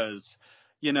 because,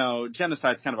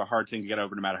 genocide's kind of a hard thing to get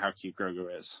over no matter how cute Grogu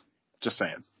is. Just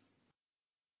saying.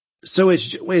 So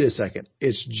wait a second.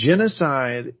 It's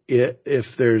genocide if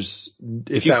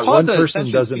that one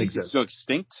person doesn't exist. Go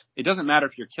extinct. It doesn't matter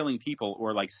if you're killing people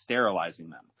or like sterilizing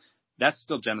them. That's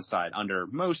still genocide under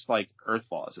most like Earth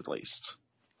laws, at least.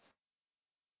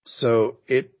 So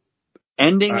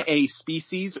ending a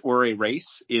species or a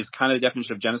race is kind of the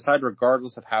definition of genocide,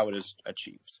 regardless of how it is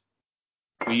achieved.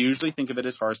 We usually think of it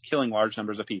as far as killing large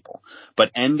numbers of people, but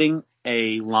ending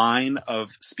a line of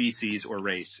species or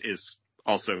race is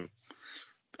also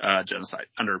genocide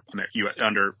under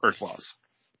Earth laws.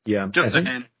 Yeah. Just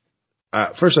saying.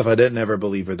 First off, I didn't ever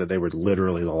believe her that they were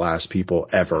literally the last people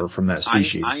ever from that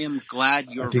species. I am glad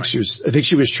you're right. I think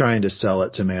she was trying to sell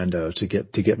it to Mando to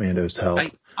get Mando's help.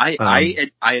 I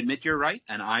admit you're right,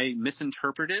 and I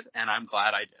misinterpreted, and I'm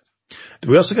glad I did.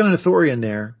 We also got an Ithorian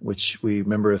there, which we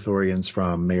remember Ithorians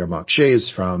from Mayor Mock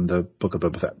Shays from the Book of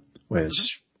Boba Fett,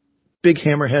 which big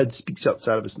hammerhead speaks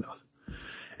outside of his mouth.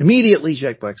 Immediately,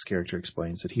 Jack Black's character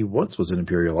explains that he once was an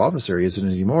Imperial officer. He isn't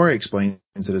anymore. He explains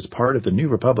that as part of the New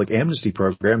Republic amnesty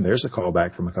program, there's a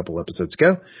callback from a couple episodes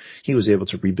ago, he was able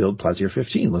to rebuild Plazier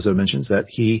 15. Lizzo mentions that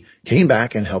he came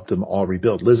back and helped them all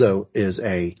rebuild. Lizzo is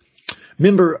a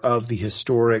member of the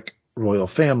historic royal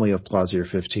family of Plazier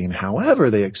 15.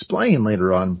 However, they explain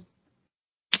later on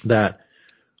that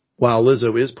while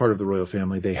Lizzo is part of the royal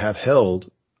family, they have held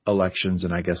elections,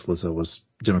 and I guess Lizzo was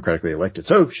democratically elected.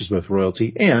 So she's both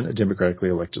royalty and a democratically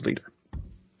elected leader.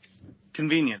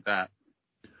 Convenient that.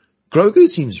 Grogu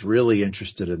seems really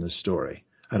interested in this story.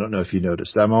 I don't know if you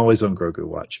noticed. I'm always on Grogu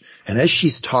watch. And as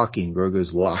she's talking,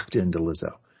 Grogu's locked into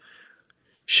Lizzo.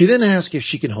 She then asks if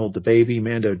she can hold the baby.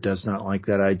 Mando does not like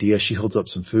that idea. She holds up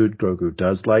some food. Grogu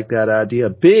does like that idea.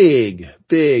 Big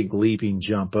leaping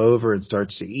jump over and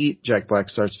starts to eat. Jack Black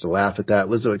starts to laugh at that.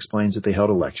 Lizzo explains that they held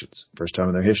elections. First time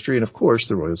in their history. And of course,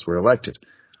 the royals were elected.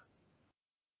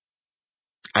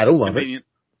 I don't love it.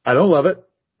 I don't love it.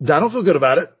 I don't feel good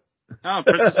about it. Oh,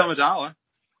 Princess Amidala.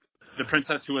 The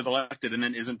princess who was elected and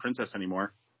then isn't princess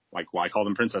anymore. Like, why call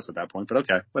them princess at that point? But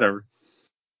okay, whatever.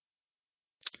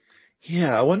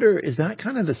 Yeah, I wonder, is that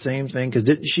kind of the same thing? Because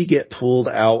didn't she get pulled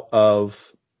out of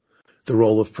the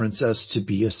role of princess to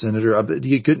be a senator?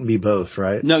 You couldn't be both,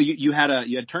 right? No, you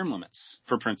had term limits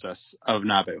for Princess of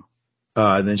Naboo.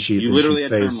 And then she literally had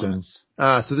term phased in. limits.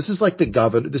 So this is like the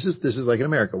governor. This is like in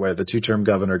America where the 2-term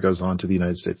governor goes on to the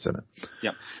United States Senate.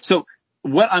 Yeah. So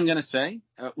what I'm going to say,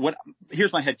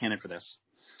 here's my headcanon for this.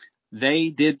 They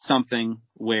did something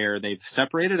where they've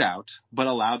separated out, but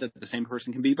allowed that the same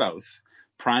person can be both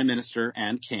prime minister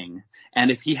and king.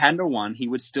 And if he hadn't won, he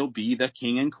would still be the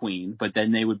king and queen, but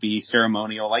then they would be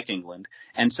ceremonial like England.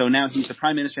 And so now he's the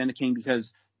prime minister and the king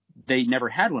because they never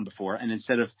had one before. And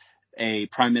instead of a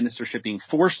prime ministership being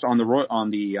forced on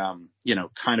the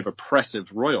kind of oppressive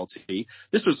royalty,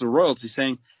 this was the royalty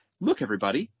saying, look,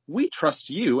 everybody, we trust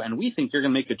you and we think you're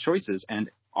going to make good choices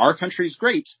and our country's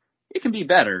great. It can be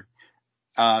better.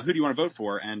 Who do you want to vote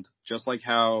for? And just like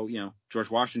how, George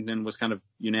Washington was kind of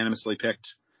unanimously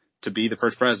picked to be the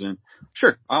first president.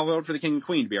 Sure, I'll vote for the king and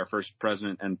queen to be our first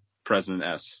president and President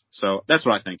S. So that's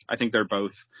what I think. I think they're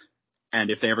both. And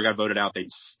if they ever got voted out,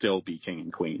 they'd still be king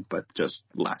and queen, but just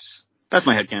less. That's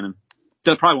my headcanon.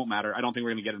 That probably won't matter. I don't think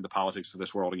we're going to get into politics of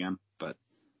this world again, but.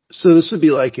 So this would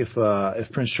be like if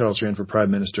Prince Charles ran for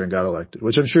prime minister and got elected,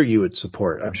 which I'm sure you would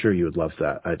support. I'm sure you would love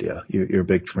that idea. You're a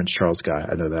big Prince Charles guy.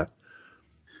 I know that.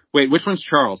 Wait, which one's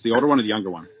Charles? The older one or the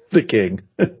younger one? The king.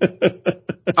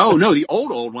 Oh, no, the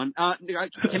old one.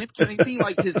 Can it be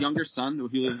like his younger son who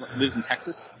lives in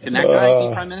Texas? Can that guy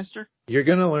be prime minister? You're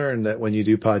going to learn that when you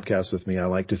do podcasts with me, I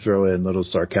like to throw in little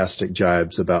sarcastic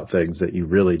jibes about things that you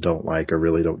really don't like or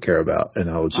really don't care about, and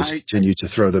I'll just continue to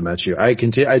throw them at you. I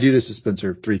do this to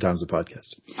Spencer 3 times a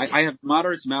podcast. I have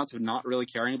moderate amounts of not really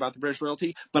caring about the British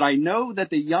royalty, but I know that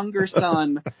the younger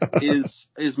son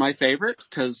is my favorite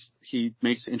because he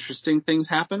makes interesting things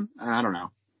happen. I don't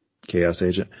know. Chaos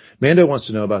agent. Mando wants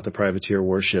to know about the privateer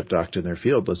warship docked in their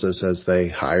field. Lizzo says they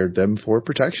hired them for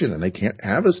protection and they can't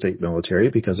have a state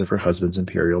military because of her husband's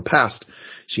imperial past.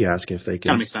 She asked if they can.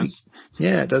 Kind of makes sense.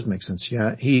 Yeah, it does make sense.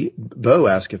 Yeah. Bo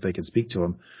asked if they can speak to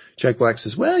him. Jack Black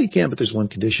says, well, you can, but there's one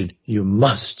condition. You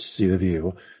must see the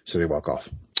view. So they walk off.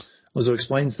 Lizzo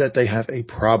explains that they have a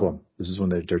problem. This is when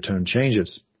their tone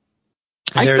changes.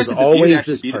 And there's always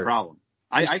this part. The problem.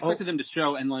 I expected them to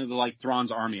show and like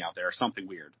Thrawn's army out there or something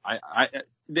weird.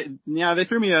 They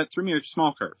threw me a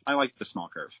small curve. I like the small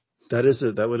curve.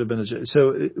 That would have been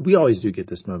so we always do get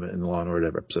this moment in the Law and Order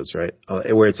episodes, right?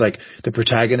 Where it's like the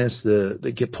protagonist,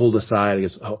 they get pulled aside. He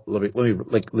goes, oh, let me,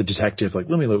 like the detective, like,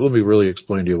 let me really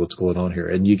explain to you what's going on here.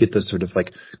 And you get this sort of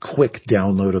like quick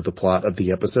download of the plot of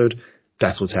the episode.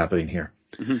 That's what's happening here.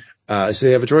 Mm-hmm. So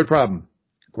they have a droid problem,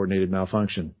 coordinated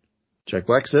malfunction. Jack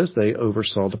Black says they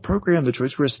oversaw the program. The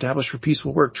droids were established for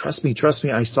peaceful work. Trust me.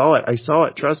 I saw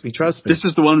it. Trust me. This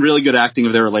is the one really good acting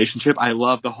of their relationship. I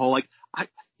love the whole,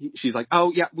 she's like,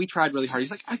 oh yeah, we tried really hard. He's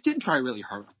like, I didn't try really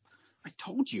hard. I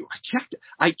told you.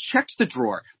 I checked the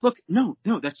drawer. Look, no,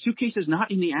 that suitcase is not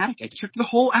in the attic. I checked the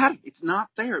whole attic. It's not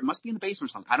there. It must be in the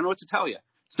basement or something. I don't know what to tell you.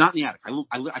 It's not in the attic.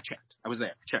 I checked. I was there.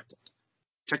 I checked it.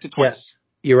 Checked it twice. Yeah.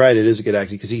 You're right. It is a good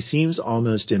acting because he seems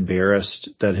almost embarrassed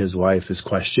that his wife is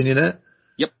questioning it.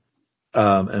 Yep.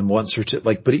 And wants her to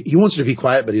but he wants her to be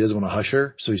quiet, but he doesn't want to hush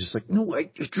her. So he's just like, no,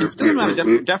 there's still not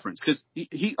a deference because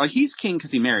he's king because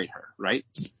he married her, right?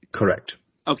 Correct.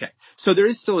 Okay. So there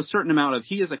is still a certain amount of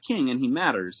he is a king and he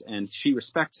matters and she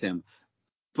respects him.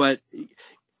 But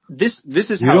this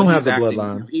is how you don't have the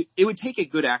bloodline. It would take a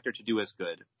good actor to do as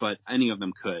good, but any of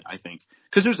them could, I think,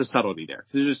 because there's a subtlety there.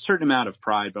 There's a certain amount of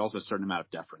pride, but also a certain amount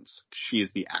of deference. She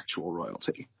is the actual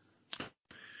royalty.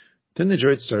 Then the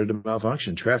droids started to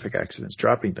malfunction, traffic accidents,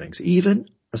 dropping things, even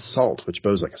assault, which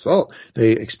Bo's like assault.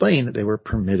 They explained that they were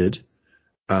permitted.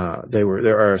 They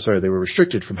were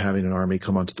restricted from having an army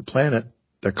come onto the planet.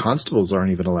 Their constables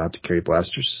aren't even allowed to carry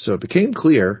blasters. So it became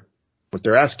clear what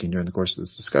they're asking during the course of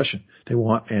this discussion. They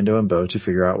want Mando and Bo to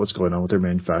figure out what's going on with their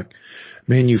malfunctioning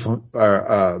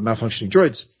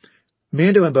droids.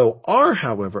 Mando and Bo are,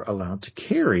 however, allowed to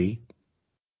carry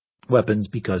weapons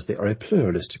because they are a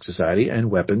pluralistic society, and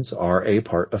weapons are a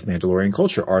part of Mandalorian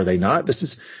culture. Are they not?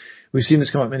 We've seen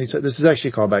this come up many times. This is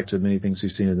actually a callback to many things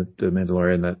we've seen in the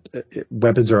Mandalorian, that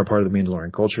weapons are a part of the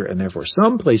Mandalorian culture, and therefore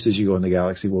some places you go in the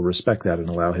galaxy will respect that and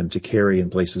allow him to carry in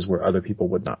places where other people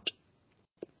would not.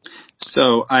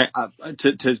 So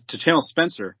to channel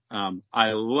Spencer,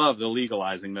 I love the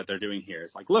legalizing that they're doing here.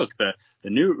 It's like, look, the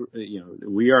new,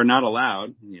 we are not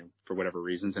allowed, for whatever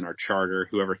reasons in our charter,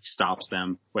 whoever stops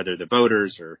them, whether they're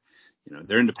voters or,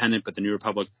 they're independent, but the New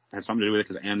Republic has something to do with it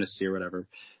because of amnesty or whatever.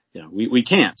 We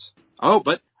can't. Oh,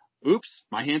 but oops,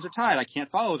 my hands are tied. I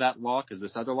can't follow that law because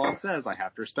this other law says I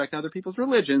have to respect other people's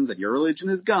religions, and your religion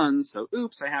is guns. So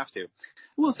oops, I have to. I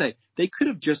will say they could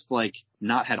have just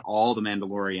not had all the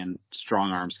Mandalorian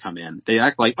strong arms come in. They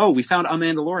act like, oh, we found a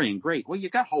Mandalorian. Great. Well, you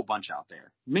got a whole bunch out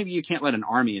there. Maybe you can't let an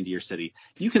army into your city.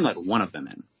 You can let one of them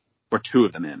in, or two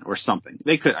of them in, or something.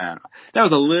 They could. I don't know. That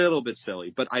was a little bit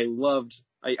silly, but I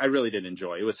really did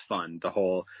enjoy. It was fun.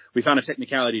 We found a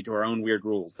technicality to our own weird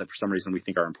rules that for some reason we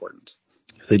think are important.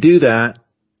 If they do that.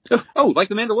 Oh, like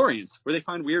the Mandalorians, where they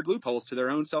find weird loopholes to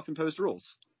their own self-imposed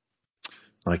rules.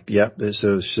 So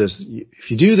she says,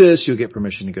 if you do this, you'll get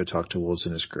permission to go talk to Wolves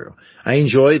and his crew. I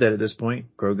enjoy that at this point,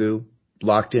 Grogu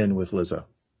locked in with Lizzo.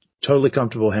 Totally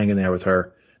comfortable hanging there with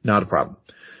her. Not a problem.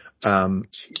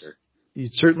 You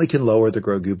certainly can lower the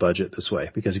Grogu budget this way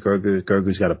because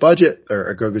Grogu's got a budget,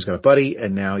 or Grogu's got a buddy,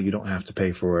 and now you don't have to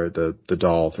pay for the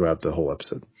doll throughout the whole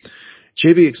episode.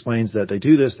 JB explains that they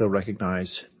do this, they'll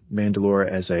recognize Mandalore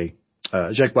as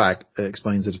Jack Black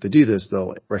explains that if they do this,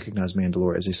 they'll recognize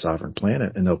Mandalore as a sovereign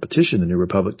planet, and they'll petition the New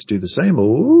Republic to do the same.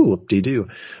 Ooh, whoop-de-doo.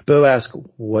 Bo asks,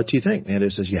 what do you think? Mando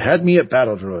says, you had me at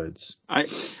battle droids.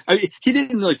 He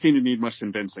didn't really seem to need much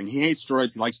convincing. He hates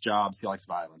droids, he likes jobs, he likes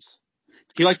violence.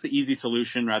 He likes the easy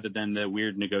solution rather than the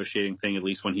weird negotiating thing, at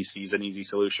least when he sees an easy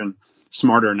solution.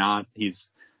 Smart or not, he's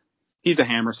a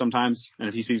hammer sometimes, and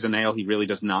if he sees a nail, he really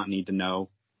does not need to know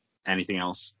anything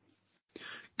else.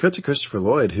 Cut to Christopher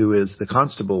Lloyd, who is the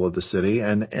constable of the city,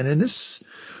 and in this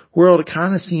world, it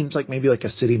kind of seems like maybe like a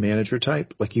city manager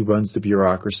type, like he runs the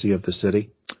bureaucracy of the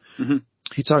city. Mm-hmm.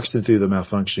 He talks them through the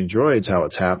malfunctioning droids, how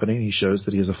it's happening. He shows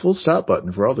that he has a full stop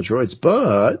button for all the droids,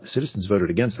 but the citizens voted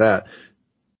against that.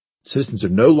 Citizens are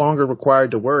no longer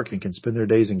required to work and can spend their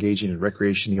days engaging in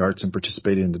recreation, the arts, and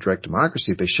participating in the direct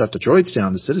democracy. If they shut the droids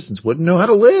down, the citizens wouldn't know how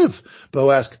to live.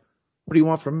 Bo asks, what do you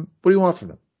want from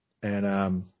them?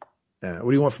 And what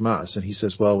do you want from us? And he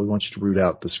says, well, we want you to root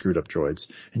out the screwed up droids.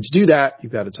 And to do that,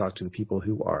 you've got to talk to the people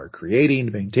who are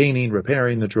creating, maintaining,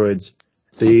 repairing the droids,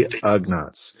 the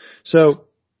Ugnaughts. So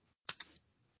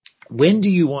when do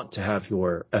you want to have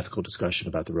your ethical discussion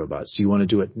about the robots? Do you want to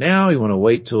do it now? You want to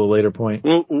wait till a later point?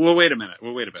 We'll wait a minute.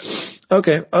 We'll wait a bit.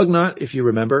 Okay. Ugnaught, if you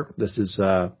remember, this is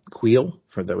Queel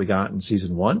that we got in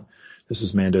season 1. This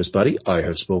is Mando's buddy. I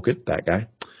have spoken, that guy.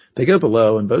 They go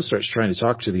below, and Bo starts trying to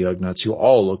talk to the Ugnaughts, who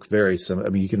all look very similar. I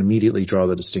mean, you can immediately draw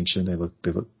the distinction. They look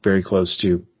very close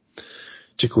to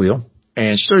Queel.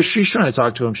 And she's trying to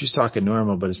talk to him. She's talking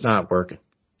normal, but it's not working.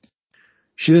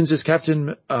 She then says,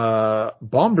 Captain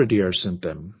Bombardier sent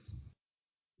them.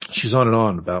 She's on and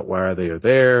on about why they are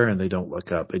there, and they don't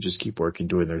look up. They just keep working,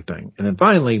 doing their thing. And then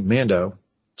finally, Mando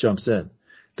jumps in.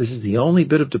 This is the only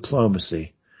bit of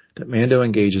diplomacy that Mando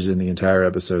engages in the entire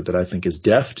episode that I think is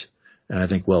deft and I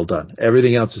think well done.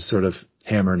 Everything else is sort of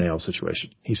hammer-nail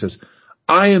situation. He says,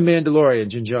 I am Mandalorian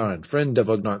Din Djarin, friend of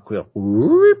Ugnaught Queel.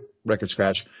 Record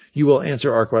scratch. You will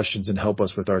answer our questions and help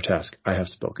us with our task. I have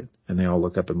spoken. And they all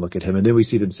look up and look at him. And then we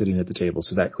see them sitting at the table.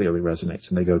 So that clearly resonates.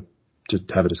 And they go to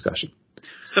have a discussion.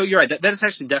 So you're right. That is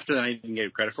actually defter than I even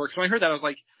gave credit for. Because when I heard that, I was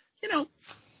like,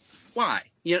 why?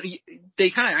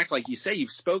 They kind of act like you say you've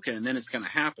spoken and then it's going to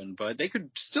happen. But they could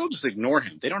still just ignore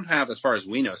him. They don't have, as far as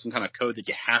we know, some kind of code that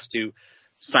you have to,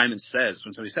 Simon says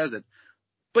when somebody says it.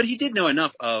 But he did know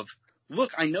enough of,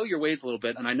 look, I know your ways a little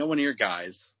bit. And I know one of your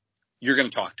guys. You're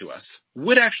going to talk to us,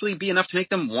 would actually be enough to make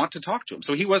them want to talk to him.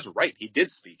 So he was right. He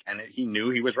did speak, and he knew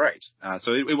he was right.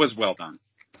 So it was well done.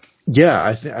 Yeah,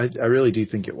 I really do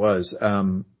think it was.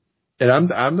 And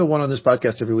I'm the one on this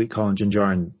podcast every week calling Din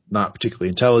Djarin not particularly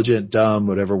intelligent, dumb,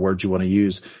 whatever word you want to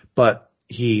use. But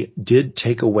he did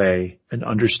take away an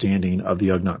understanding of the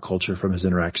Ugnaught culture from his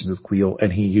interactions with Queel,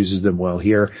 and he uses them well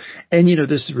here. And,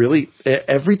 this really,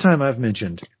 every time I've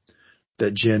mentioned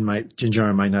that Din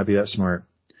Djarin might not be that smart,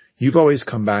 you've always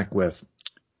come back with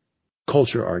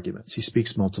culture arguments. He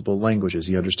speaks multiple languages.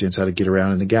 He understands how to get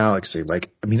around in the galaxy.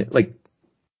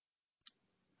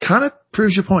 kind of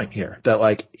proves your point here that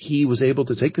like he was able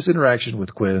to take this interaction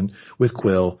with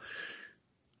Quill,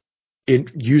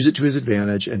 use it to his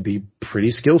advantage and be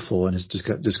pretty skillful in his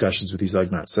discussions with these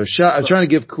Ugnaughts. So I'm trying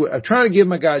to give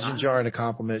my guy Jinjarin a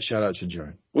compliment. Shout out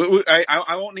Jinjarin.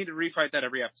 I won't need to refight that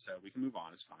every episode. We can move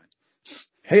on. It's fine.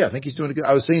 Hey, I think he's doing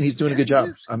I was saying he's doing a good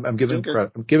job. I'm giving him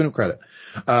credit. I'm giving him credit.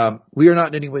 We are not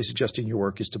in any way suggesting your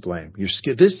work is to blame.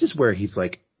 This is where he's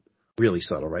like really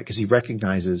subtle, right? Because he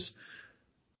recognizes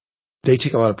they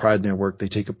take a lot of pride in their work. They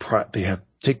take pride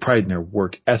in their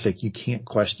work ethic. You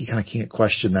kind of can't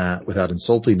question that without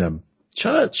insulting them.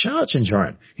 Shout out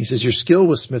Jinjarin. He says, your skill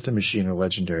with Smith and Machine are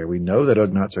legendary. We know that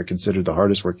Ugnaughts are considered the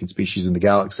hardest working species in the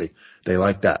galaxy. They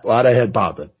like that. A lot of head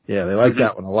bobbing. Yeah, they like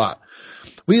that one a lot.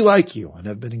 We, like you,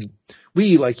 have been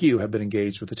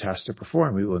engaged with the task to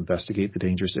perform. We will investigate the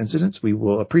dangerous incidents. We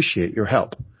will appreciate your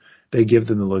help. They give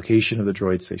them the location of the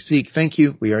droids they seek. Thank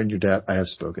you. We earned your debt. I have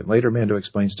spoken. Later, Mando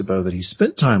explains to Bo that he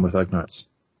spent time with Ugnaughts.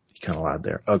 He kind of lied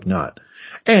there. Ugnaught.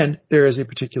 And there is a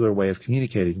particular way of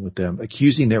communicating with them.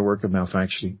 Accusing their work of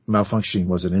malfunctioning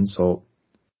was an insult.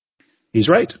 He's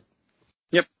right.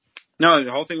 Yep. No,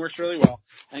 the whole thing works really well.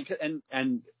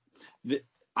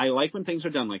 I like when things are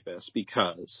done like this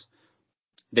because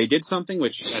they did something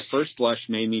which at first blush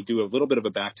made me do a little bit of a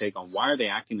back take on why are they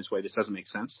acting this way? This doesn't make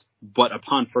sense. But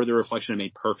upon further reflection, it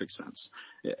made perfect sense.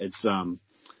 It's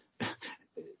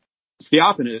the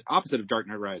opposite of Dark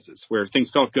Knight Rises, where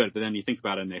things felt good, but then you think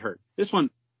about it and they hurt. This one,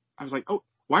 I was like, oh,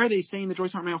 why are they saying the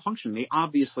droids aren't malfunctioning? They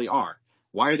obviously are.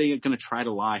 Why are they going to try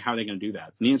to lie? How are they going to do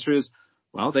that? And the answer is,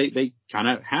 well, they kind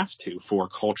of have to, for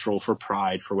cultural, for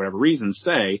pride, for whatever reason,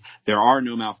 say there are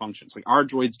no malfunctions. Like, our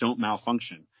droids don't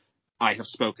malfunction. I have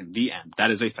spoken. The end. That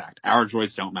is a fact. Our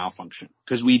droids don't malfunction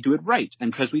because we do it right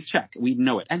and because we check. We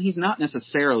know it. And he's not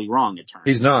necessarily wrong, it turns out.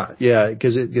 He's not. Yeah,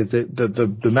 because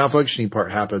the malfunctioning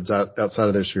part happens outside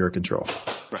of their sphere of control.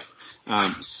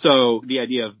 Right. So the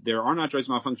idea of there are not droids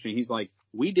malfunctioning, he's like,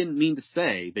 we didn't mean to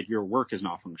say that your work is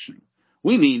malfunctioning.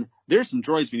 We mean there's some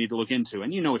droids we need to look into,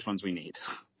 and you know which ones we need.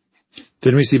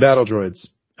 Didn't we see battle droids?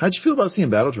 How'd you feel about seeing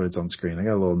battle droids on screen? I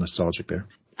got a little nostalgic there.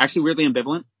 Actually, weirdly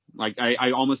ambivalent. Like,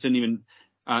 I almost didn't even...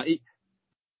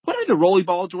 what are the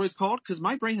rolly-ball droids called? Because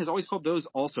my brain has always called those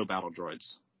also battle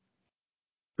droids.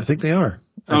 I think they are.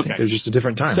 I think they're just a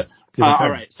different time. All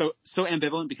right. So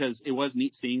ambivalent because it was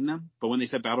neat seeing them, but when they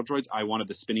said battle droids, I wanted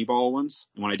the spinny ball ones.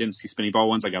 And when I didn't see spinny ball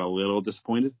ones, I got a little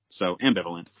disappointed. So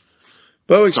ambivalent.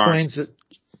 Bo explains that...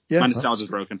 Yeah, my nostalgia's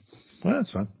broken. Well,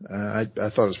 that's fine. I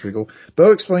thought it was pretty cool.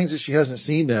 Bo explains that she hasn't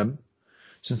seen them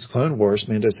since the Clone Wars.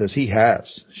 Mando says he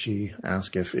has. She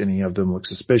asks if any of them look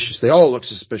suspicious. They all look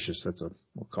suspicious. That's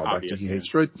we'll call back to He Hates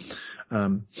Droid.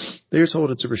 They're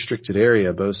told it's a restricted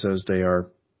area. Bo says they are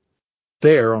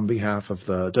there on behalf of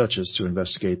the Duchess to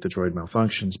investigate the droid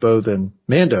malfunctions.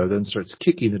 Mando then starts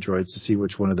kicking the droids to see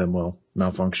which one of them will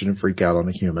malfunction and freak out on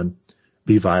a human,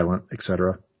 be violent,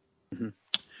 etc. Mm-hmm.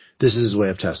 This is his way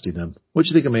of testing them. What do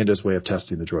you think of Mando's way of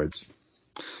testing the droids?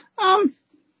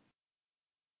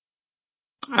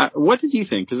 What did you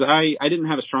think? Because I didn't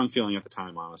have a strong feeling at the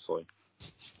time, honestly.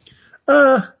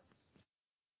 I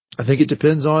think it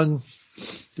depends on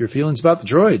your feelings about the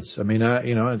droids. I mean,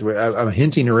 I'm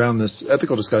hinting around this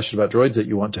ethical discussion about droids that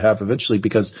you want to have eventually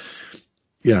because,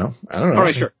 I don't know. All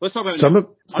right, sure. Let's talk about some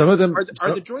of them.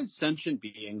 Are the droids sentient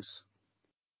beings?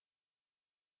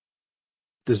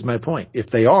 This is my point. If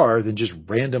they are, then just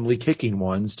randomly kicking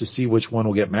ones to see which one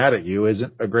will get mad at you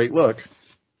isn't a great look.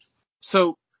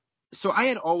 So I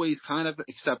had always kind of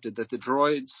accepted that the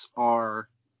droids are,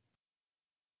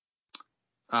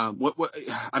 I'm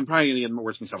probably going to get more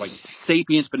words myself, like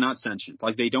sapients but not sentient.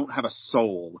 Like they don't have a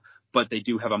soul, but they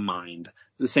do have a mind.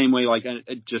 The same way, like a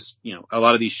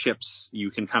lot of these ships, you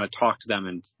can kind of talk to them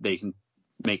and they can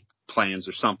make plans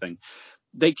or something.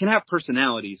 They can have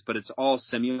personalities, but it's all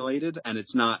simulated and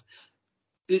it's not,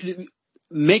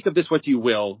 make of this what you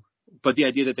will. But the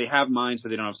idea that they have minds but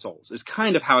they don't have souls is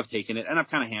kind of how I've taken it, and I've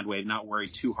kind of hand-waved, not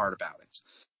worried too hard about it.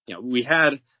 We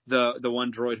had the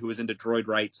one droid who was into droid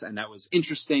rights, and that was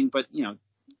interesting, but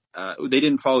they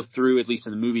didn't follow through, at least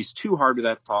in the movies, too hard with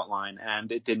that thought line,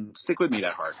 and it didn't stick with me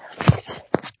that hard.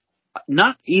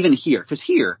 Not even here, because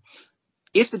here,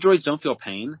 if the droids don't feel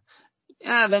pain,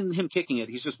 then him kicking it,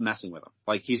 he's just messing with them.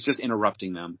 Like, he's just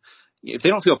interrupting them. If they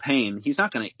don't feel pain, he's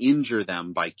not going to injure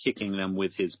them by kicking them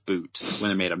with his boot when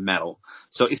they're made of metal.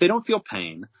 So if they don't feel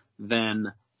pain,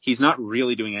 then he's not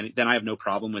really doing any. Then I have no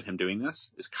problem with him doing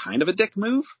this. It's kind of a dick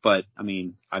move, but I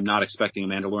mean, I'm not expecting a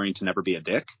Mandalorian to never be a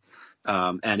dick.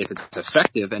 And if it's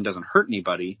effective and doesn't hurt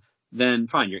anybody, then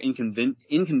fine. You're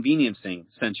inconveniencing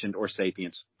sentient or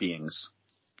sapient beings.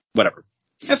 Whatever.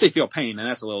 If they feel pain, then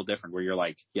that's a little different, where you're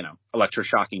like,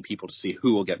 electroshocking people to see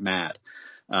who will get mad.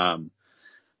 I'm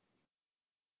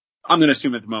going to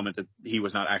assume at the moment that he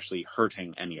was not actually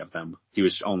hurting any of them. He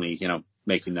was only,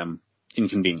 making them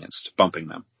inconvenienced, bumping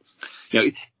them.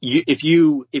 If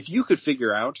you could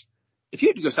figure out, if you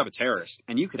had to go stop a terrorist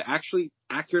and you could actually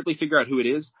accurately figure out who it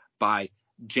is by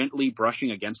gently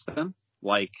brushing against them,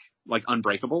 like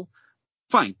Unbreakable,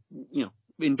 fine,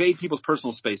 invade people's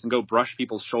personal space and go brush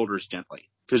people's shoulders gently,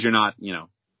 because you're not,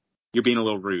 you're being a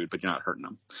little rude, but you're not hurting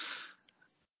them.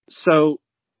 So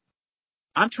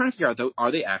I'm trying to figure out, though,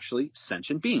 are they actually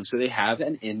sentient beings? Do they have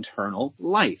an internal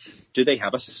life? Do they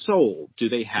have a soul?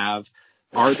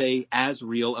 Are they as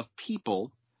real of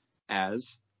people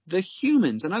as the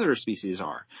humans and other species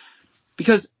are?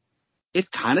 Because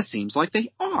it kind of seems like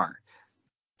they are.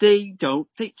 You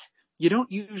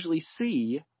don't usually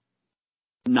see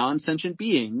non-sentient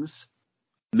beings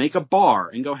make a bar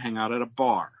and go hang out at a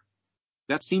bar.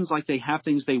 That seems like they have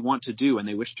things they want to do and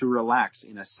they wish to relax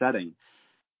in a setting.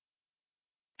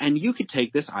 And you could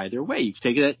take this either way. You could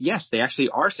take it that, yes, they actually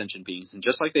are sentient beings. And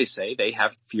just like they say, they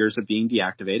have fears of being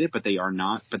deactivated, but they are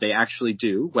not, but they actually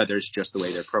do, whether it's just the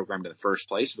way they're programmed in the first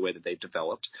place, or the way that they've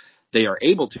developed. They are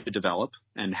able to develop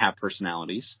and have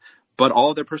personalities, but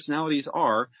all of their personalities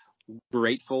are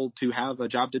grateful to have a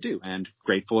job to do, and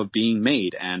grateful of being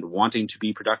made, and wanting to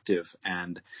be productive,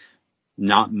 and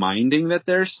not minding that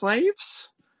they're slaves.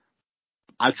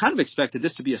 I kind of expected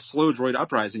this to be a slow droid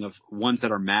uprising of ones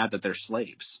that are mad that they're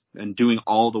slaves and doing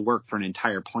all the work for an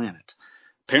entire planet.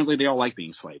 Apparently they all like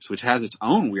being slaves, which has its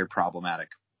own weird problematic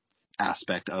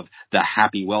aspect of the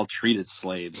happy, well-treated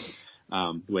slaves,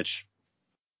 which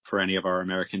for any of our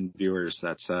American viewers,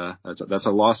 that's a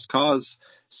lost cause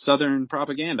Southern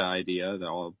propaganda idea that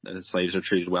all slaves are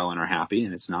treated well and are happy,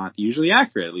 and it's not usually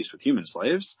accurate, at least with human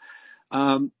slaves.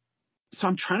 So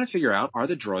I'm trying to figure out, are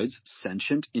the droids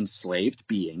sentient, enslaved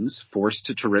beings forced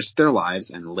to risk their lives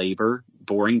and labor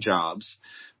boring jobs,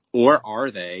 or are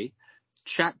they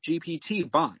ChatGPT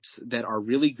bots that are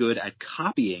really good at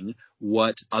copying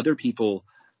what other people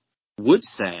would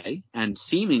say and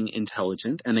seeming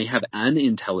intelligent, and they have an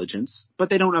intelligence, but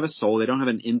they don't have a soul, they don't have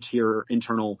an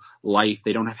internal life,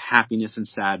 they don't have happiness and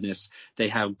sadness, they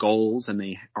have goals, and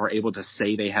they are able to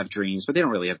say they have dreams, but they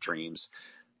don't really have dreams.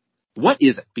 What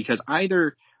is it? Because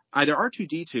either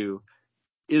R2-D2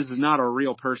 is not a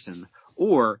real person,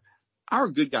 or our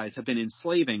good guys have been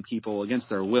enslaving people against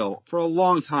their will for a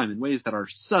long time in ways that are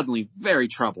suddenly very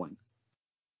troubling.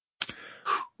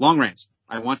 Long rant.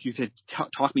 I want you to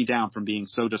talk me down from being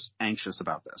so just anxious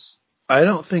about this. I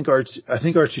think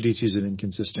R2-D2 is an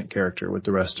inconsistent character with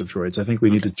the rest of droids. I think we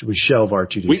need to shelve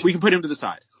R2-D2. We can put him to the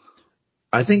side.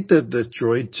 I think that the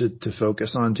droid to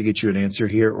focus on to get you an answer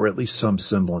here, or at least some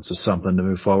semblance of something to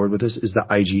move forward with this, is the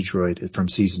IG droid from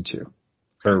season 2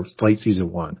 or late season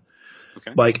 1.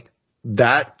 Okay. Like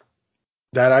that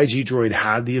IG droid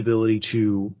had the ability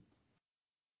to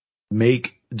make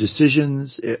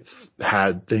decisions. It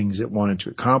had things it wanted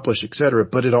to accomplish, etc.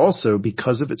 But it also,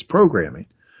 because of its programming,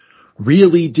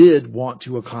 really did want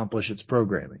to accomplish its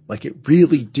programming. Like it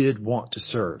really did want to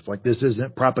serve. Like this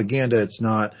isn't propaganda. It's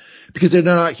not, because they're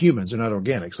not humans. They're not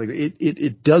organics. Like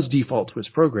it does default to its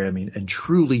programming and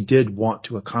truly did want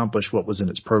to accomplish what was in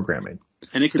its programming.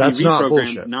 And it could be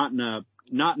reprogrammed,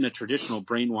 not in a traditional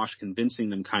brainwash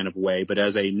convincing them kind of way, but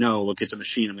as a, no, look, it's a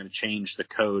machine, I'm going to change the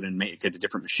code and make it a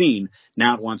different machine.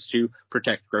 Now it wants to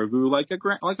protect Grogu like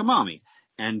a mommy.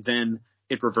 And then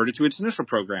it reverted to its initial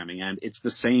programming, and it's the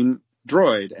same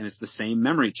droid and it's the same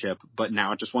memory chip, but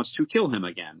now it just wants to kill him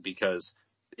again because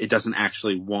it doesn't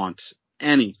actually want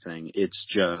anything. It's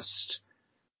just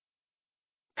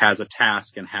has a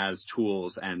task and has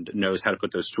tools and knows how to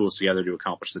put those tools together to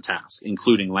accomplish the task,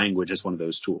 including language as one of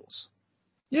those tools.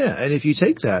 Yeah, and if you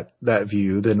take that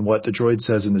view, then what the droid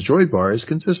says in the droid bar is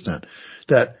consistent.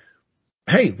 That,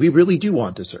 hey, we really do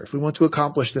want to serve. We want to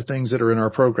accomplish the things that are in our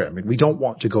programming. We don't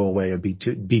want to go away and be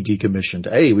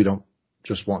decommissioned. We don't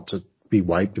just want to be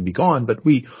wiped and be gone, but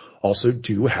we also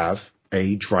do have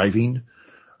a driving,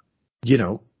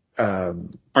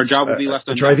 our job will be left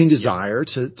undone. A driving desire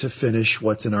to finish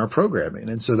what's in our programming.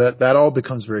 And so that all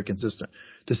becomes very consistent.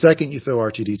 The second you throw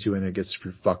R2-D2 in, it gets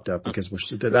fucked up because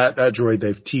that droid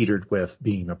they've teetered with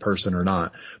being a person or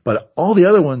not. But all the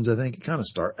other ones, I think, kind of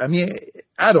start. I mean,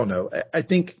 I don't know. I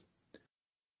think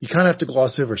you kind of have to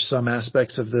gloss over some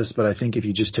aspects of this, but I think if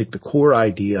you just take the core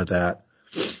idea that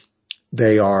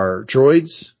they are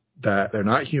droids, that they're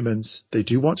not humans, they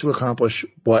do want to accomplish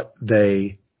what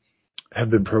they have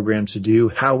been programmed to do.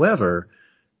 However,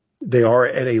 they are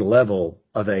at a level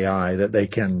of AI that they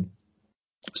can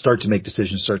start to make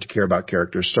decisions, start to care about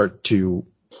characters, start to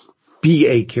be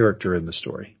a character in the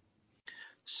story.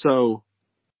 So,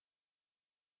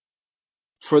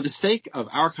 for the sake of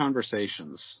our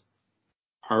conversations,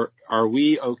 are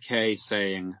we okay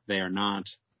saying they are not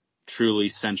truly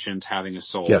sentient, having a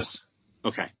soul? Yes.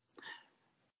 Okay.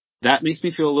 That makes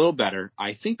me feel a little better.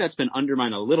 I think that's been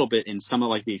undermined a little bit in some of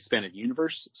like the expanded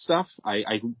universe stuff.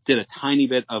 I did a tiny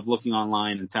bit of looking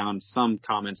online and found some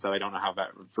comments that I don't know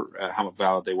how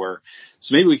valid they were.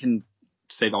 So maybe we can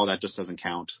say all that just doesn't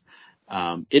count.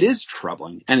 It is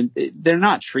troubling, and they're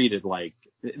treated like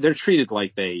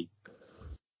they.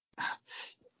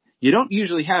 You don't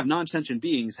usually have non-sentient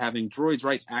beings having droids'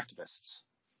 rights activists.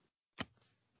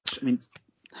 I mean,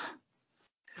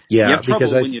 yeah, you have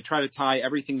trouble when you try to tie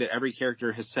everything that every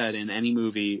character has said in any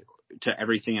movie to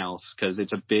everything else, because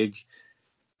it's a big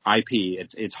IP.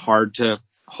 It's hard to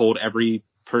hold every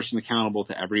person accountable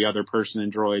to every other person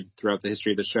in droid throughout the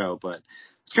history of the show, but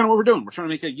it's kind of what we're doing. We're trying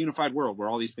to make a unified world where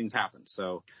all these things happen.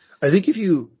 So I think if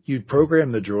you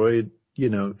program the droid,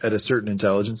 at a certain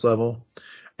intelligence level,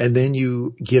 and then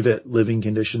you give it living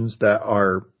conditions that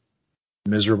are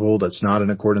miserable, that's not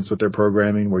in accordance with their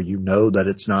programming, where that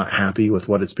it's not happy with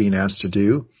what it's being asked to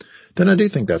do, then I do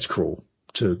think that's cruel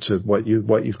to what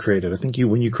you've created. I think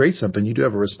when you create something, you do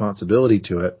have a responsibility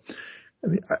to it. I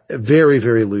mean, very,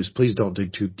 very loose. Please don't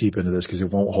dig too deep into this because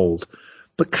it won't hold.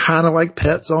 But kind of like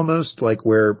pets, almost like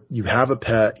where you have a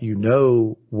pet, you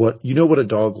know what a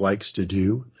dog likes to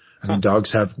do. I mean,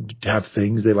 dogs have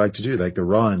things they like to do. They like to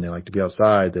run. They like to be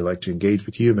outside. They like to engage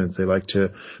with humans. They like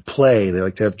to play. They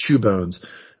like to have chew bones.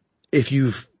 If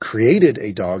you've created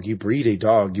a dog, you breed a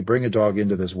dog, you bring a dog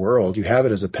into this world, you have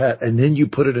it as a pet, and then you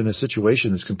put it in a situation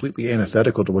that's completely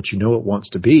antithetical to what you know it wants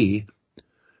to be,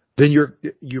 then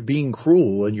you're being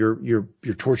cruel and you're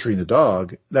torturing the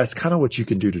dog. That's kind of what you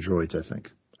can do to droids, I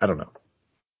think. I don't know.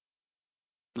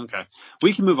 Okay,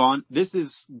 we can move on. This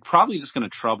is probably just going to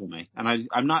trouble me, and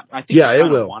I'm not. I think it kind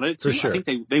of will wanted it to. for sure. I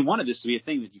think they wanted this to be a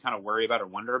thing that you kind of worry about or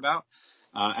wonder about,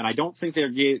 and I don't think they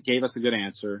gave us a good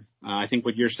answer. I think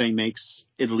what you're saying makes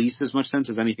at least as much sense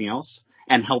as anything else,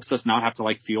 and helps us not have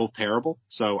to feel terrible.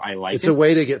 So I like it's it. It's a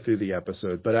way to get through the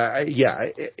episode, but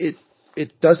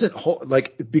it doesn't hold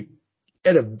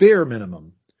at a bare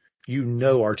minimum.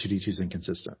 R2D2 is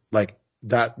inconsistent.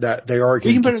 That they are.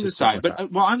 We can put it aside, but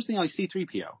I'm thinking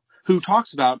C-3PO, who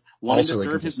talks about wanting also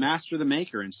to serve his master, the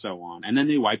Maker, and so on, and then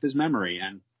they wipe his memory.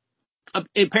 And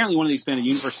apparently, one of the expanded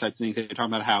universe type things they talk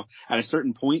about how at a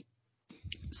certain point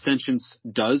sentience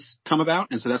does come about,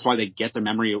 and so that's why they get their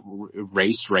memory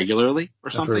erased regularly or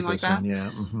something like that.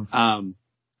 Yeah. Mm-hmm.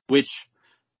 Which.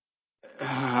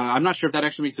 I'm not sure if that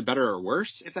actually makes it better or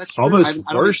worse. If that's true. Almost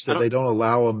worse that they don't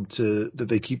allow them that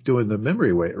they keep doing the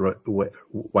memory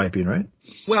wiping, right?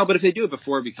 Well, but if they do it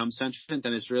before it becomes sentient,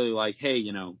 then it's really like, hey,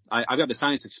 I've got the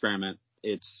science experiment.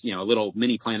 It's, a little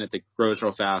mini planet that grows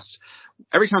real fast.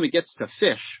 Every time it gets to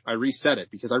fish, I reset it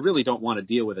because I really don't want to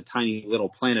deal with a tiny little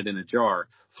planet in a jar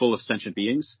full of sentient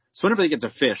beings. So whenever they get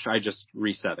to fish, I just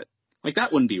reset it.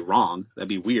 That wouldn't be wrong. That'd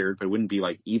be weird, but it wouldn't be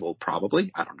evil,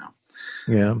 probably. I don't know.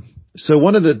 Yeah. So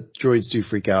one of the droids do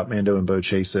freak out. Mando and Bo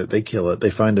chase it. They kill it.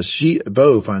 They find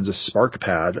Bo finds a spark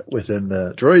pad within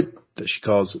the droid that she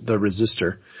calls the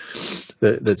resistor.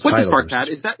 What's a spark pad?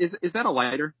 Is that a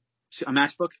lighter? A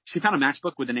matchbook? She found a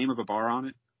matchbook with the name of a bar on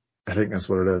it. I think that's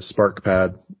what it is. Spark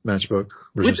pad, matchbook,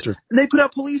 resistor. They put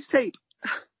out police tape.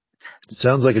 It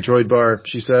sounds like a droid bar,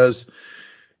 she says.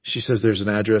 She says there's an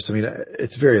address. I mean,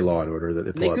 it's very Law and Order that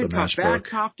they pull out the matchbook. They could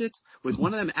copped it with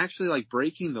one of them actually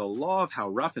breaking the law of how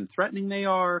rough and threatening they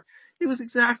are. It was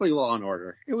exactly Law and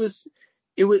Order. It was.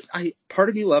 Part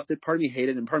of me loved it, part of me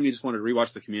hated it, and part of me just wanted to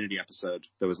rewatch the Community episode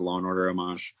that was a Law and Order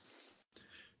homage.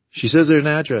 She says there's an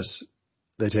address.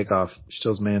 They take off. She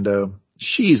tells Mando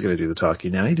she's going to do the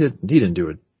talking now. He didn't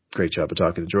do a great job of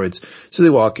talking to droids. So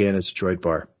they walk in. It's a droid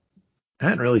bar. I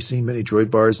hadn't really seen many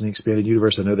droid bars in the expanded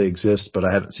universe. I know they exist, but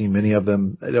I haven't seen many of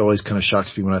them. It always kind of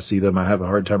shocks me when I see them. I have a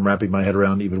hard time wrapping my head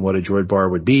around even what a droid bar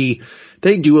would be.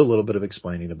 They do a little bit of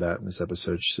explaining of that in this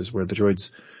episode. She says where the droids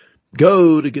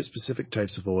go to get specific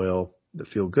types of oil that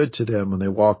feel good to them. When they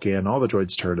walk in, all the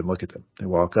droids turn and look at them. They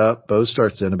walk up. Bo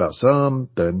starts in about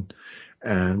something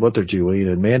and what they're doing,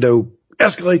 and Mando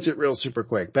escalates it real super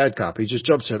quick. Bad cop. He just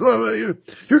jumps in. Oh,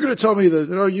 you're going to tell me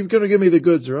that, you're going to give me the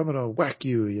goods or I'm going to whack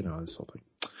you. This whole thing.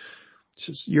 It's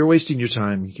just, you're wasting your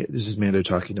time. This is Mando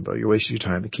talking about. You're wasting your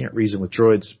time. You can't reason with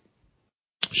droids.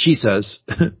 She says,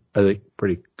 I think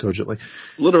pretty cogently.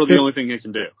 Literally the only thing they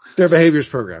can do. Their behavior's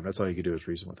programmed. That's all you can do is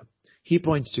reason with them. He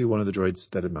points to one of the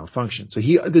droids that had malfunctioned. So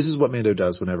this is what Mando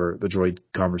does whenever the droid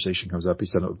conversation comes up.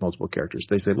 He's done it with multiple characters.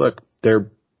 They say, look,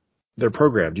 they're they're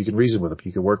programmed. You can reason with them.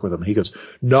 You can work with them. He goes,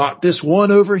 not this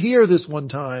one over here this one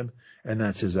time. And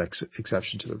that's his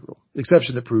exception to the rule.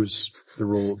 Exception that proves the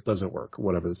rule doesn't work,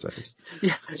 whatever this is.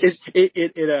 Yeah,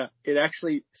 it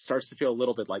actually starts to feel a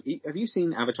little bit like, have you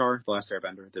seen Avatar, The Last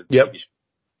Airbender? Yep.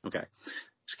 Okay.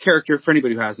 This character, for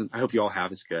anybody who hasn't, I hope you all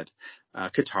have, is good.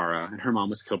 Katara, and her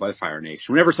mom was killed by the Fire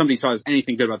Nation. Whenever somebody says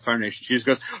anything good about the Fire Nation, she just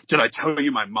goes, did I tell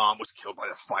you my mom was killed by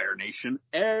the Fire Nation?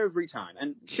 Every time.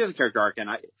 And she has a character arc,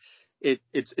 and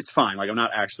it's fine. Like, I'm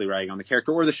not actually writing on the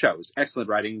character or the show. It's excellent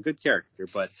writing and good character,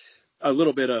 but a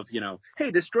little bit of, hey,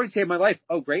 this droid saved my life.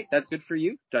 Oh, great. That's good for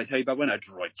you. Did I tell you about when a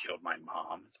droid killed my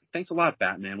mom? It's like, thanks a lot,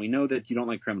 Batman. We know that you don't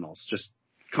like criminals. Just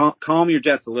calm your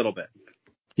jets a little bit.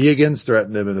 He again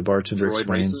threatened him, and the bartender Droid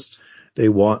explains racist. They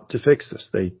want to fix this.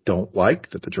 They don't like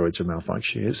that the droids are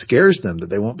malfunctioning. It scares them that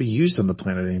they won't be used on the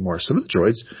planet anymore. Some of the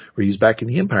droids were used back in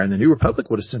the Empire, and the New Republic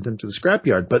would have sent them to the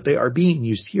scrapyard, but they are being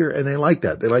used here, and they like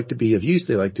that. They like to be of use.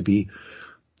 They like to be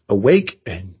awake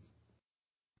and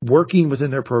working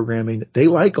within their programming. They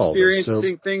like all this.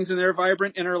 Experiencing things in their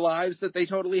vibrant inner lives that they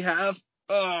totally have.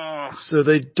 So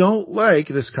they don't like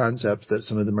this concept that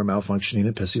some of them are malfunctioning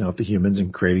and pissing off the humans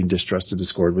and creating distrust and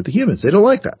discord with the humans. They don't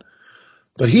like that.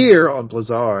 But here on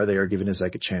Blazar, they are giving a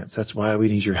second chance. That's why we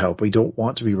need your help. We don't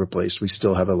want to be replaced. We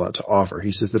still have a lot to offer.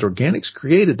 He says that organics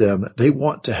created them. They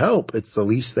want to help. It's the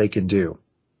least they can do.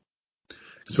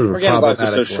 Sort of organic lives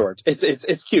are so short.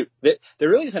 It's cute. They're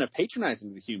really kind of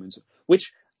patronizing the humans,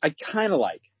 which I kind of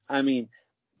like. I mean,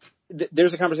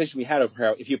 there's a conversation we had over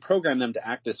how if you program them to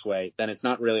act this way, then it's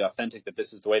not really authentic that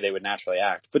this is the way they would naturally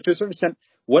act. But to a certain extent,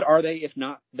 what are they if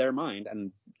not their mind?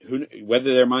 And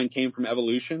whether their mind came from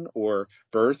evolution or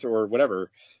birth or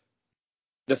whatever,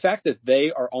 the fact that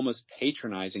they are almost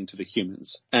patronizing to the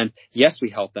humans. And yes, we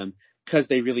help them because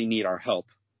they really need our help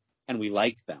and we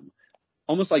like them.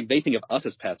 Almost like they think of us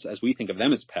as pets as we think of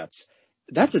them as pets.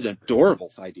 That's an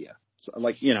adorable idea. So,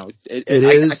 like, I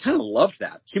kind of love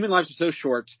that. Human lives are so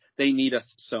short. They need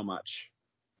us so much.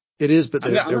 It is, but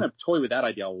I'm going to toy with that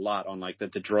idea a lot on like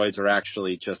that the droids are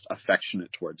actually just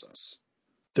affectionate towards us.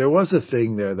 There was a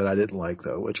thing there that I didn't like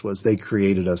though, which was they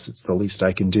created us. It's the least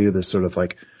I can do. This sort of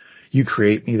like, you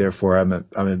create me, therefore I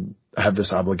have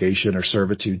this obligation or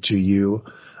servitude to you.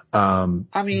 I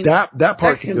mean, that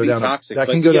part can go down toxic, that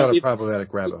can go down a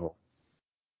problematic rabbit hole.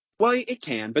 Well, it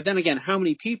can, but then again, how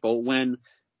many people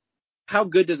how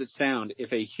good does it sound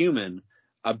if a human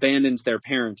abandons their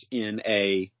parent in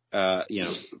a,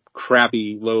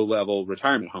 crappy, low-level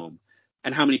retirement home?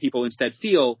 And how many people instead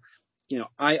feel,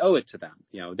 I owe it to them.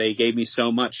 They gave me so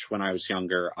much when I was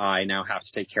younger. I now have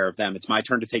to take care of them. It's my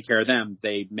turn to take care of them.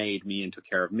 They made me and took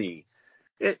care of me.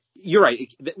 You're right.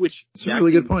 It's a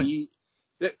really good point.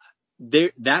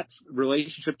 That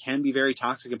relationship can be very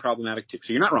toxic and problematic too.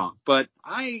 So you're not wrong, but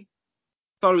I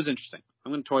thought it was interesting.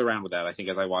 I'm going to toy around with that, I think,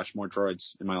 as I watch more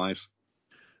droids in my life.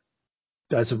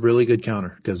 That's a really good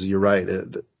counter, because you're right.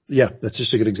 That's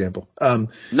just a good example. Knock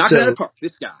it out of the park,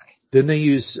 this guy. Then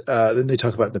they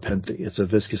talk about Nepenthe. It's a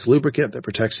viscous lubricant that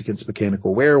protects against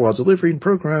mechanical wear while delivering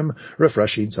program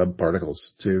refreshing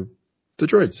subparticles to the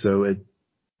droids. So it,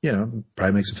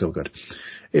 probably makes them feel good.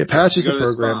 It patches the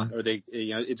program. Or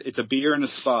it's a beer and a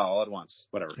spa all at once.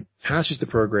 Whatever. Patches the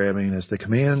programming as the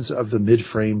commands of the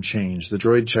mid-frame change. The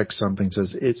droid checks something,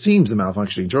 says, it seems the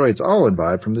malfunctioning droids all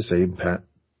imbibe from the same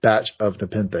batch of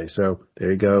Nepenthe. So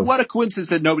there you go. What a coincidence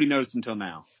that nobody noticed until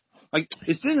now. Like,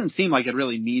 it doesn't seem like it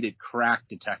really needed crack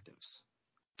detectives.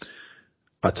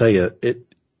 I'll tell you,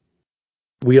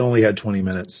 we only had 20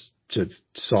 minutes to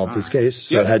solve this case,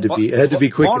 so it had to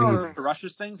be quick. Law and Order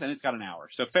rushes things, and it's got an hour,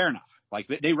 so fair enough. Like,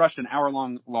 they rushed an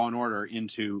hour-long Law and Order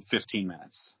into 15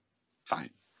 minutes.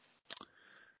 Fine.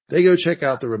 They go check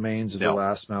out the remains of the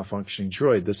last malfunctioning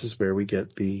droid. This is where we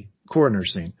get the coroner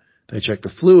scene. They check the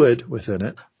fluid within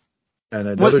it. And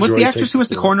another was droid the actress who was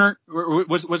the coroner?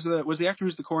 Was the actor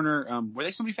who's the coroner? Were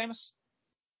they somebody famous?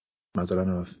 Not that I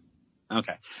know of.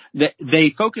 Okay,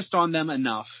 they focused on them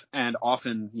enough, and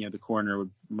often, the coroner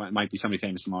might be somebody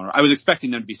famous in Law and Order. I was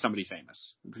expecting them to be somebody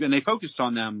famous, and they focused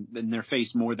on them in their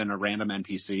face more than a random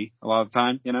NPC a lot of the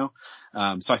time.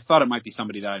 So I thought it might be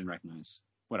somebody that I didn't recognize.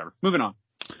 Whatever. Moving on.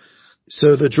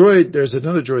 So there's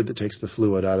another droid that takes the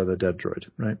fluid out of the dead droid,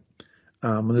 right?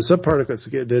 When the subparticles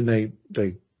then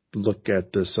they look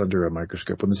at this under a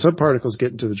microscope. When the subparticles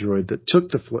get into the droid that took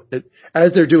the fluid,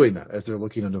 as they're doing that, as they're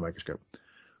looking under the microscope,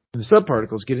 when the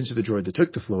subparticles get into the droid that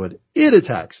took the fluid, it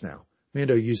attacks now.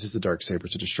 Mando uses the Darksaber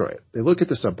to destroy it. They look at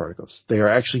the subparticles. They are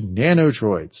actually nano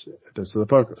droids. So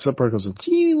the subparticles are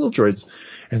teeny little droids,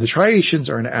 and the triations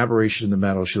are an aberration in the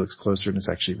metal. She looks closer, and it's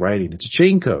actually writing. It's a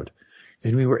chain code,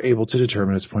 and we were able to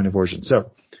determine its point of origin.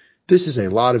 So This is a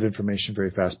lot of information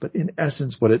very fast, but in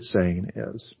essence, what it's saying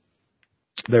is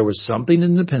there was something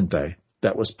in the Nepenthe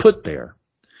that was put there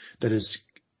that is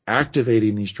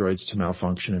activating these droids to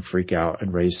malfunction and freak out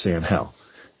and raise sand hell.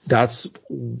 That's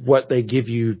what they give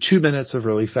you 2 minutes of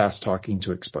really fast talking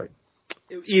to explain.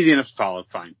 Easy enough to follow.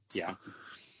 Fine. Yeah.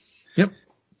 Yep.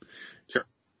 Sure.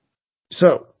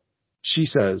 So she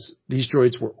says these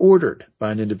droids were ordered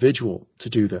by an individual to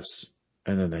do this.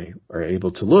 And then they are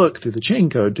able to look through the chain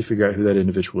code to figure out who that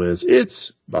individual is.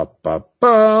 It's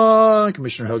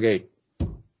Commissioner Hellgate.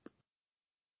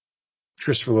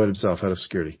 Christopher Lloyd himself, head of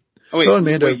security. Oh, wait,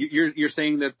 you're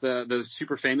saying that the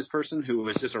super famous person who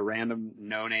was just a random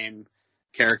no-name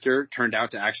character turned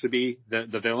out to actually be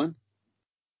the villain?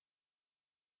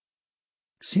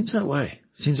 Seems that way.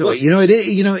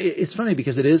 It's funny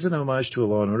because it is an homage to a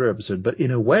Law and Order episode, but in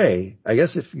a way, I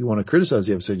guess if you want to criticize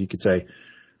the episode, you could say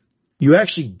you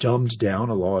actually dumbed down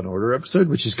a Law and Order episode,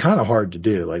 which is kind of hard to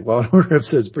do. Like, Law and Order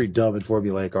episode is pretty dumb and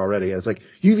formulaic already. It's like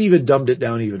you've even dumbed it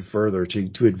down even further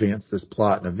to advance this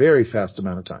plot in a very fast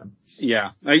amount of time.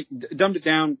 Yeah, I dumbed it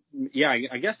down. Yeah,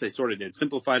 I guess they sort of did.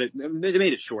 Simplified it. They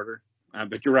made it shorter.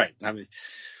 But you're right.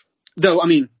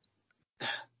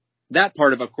 That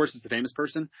part of course, is the famous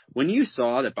person. When you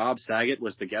saw that Bob Saget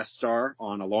was the guest star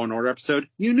on a Law and Order episode,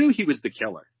 you knew he was the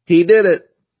killer. He did it.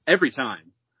 Every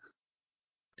time.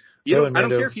 I don't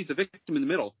care if he's the victim in the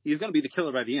middle. He's going to be the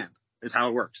killer by the end, is how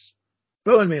it works.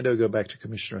 Bo and Mando go back to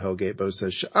Commissioner Hellgate. Bo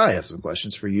says, I have some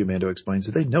questions for you. Mando explains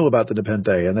that they know about the Nepenthe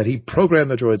and that he programmed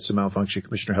the droids to malfunction.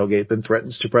 Commissioner Hellgate then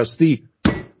threatens to press the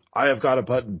I have got a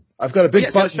button. I've got a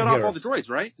big button here. Shut off all the droids,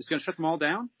 right? It's going to shut them all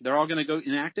down. They're all going to go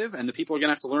inactive, and the people are going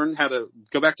to have to learn how to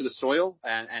go back to the soil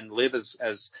and live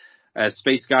as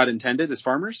Space God intended, as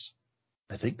farmers.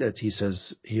 I think that he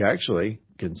says he actually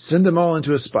can send them all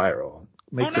into a spiral.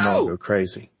 Make them all go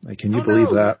crazy. Like, can you believe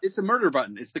that? It's a murder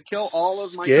button. It's to kill all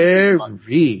of my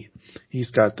scary.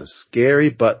 He's got the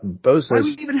scary button. Bo says, why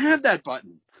do we even have that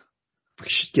button? We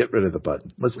should get rid of the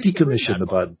button. Let's decommission the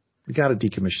button. We got to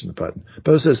decommission the button.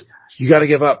 Bo says, you got to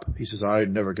give up. He says, I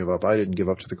never give up. I didn't give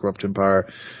up to the corrupt empire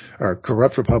or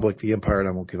corrupt republic, the empire, and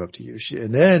I won't give up to you.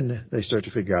 And then they start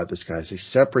to figure out this guy's a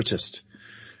separatist.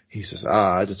 He says,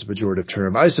 that's a pejorative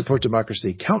term. I support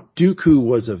democracy. Count Dooku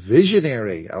was a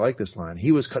visionary. I like this line.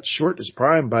 He was cut short his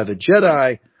prime by the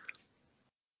Jedi.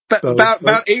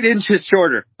 About 8 inches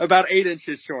shorter. About 8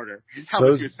 inches shorter. Is how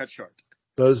much he was cut short.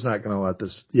 Bo's not going to let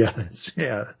this.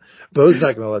 Bo's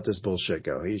not going to let this bullshit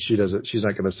go. She's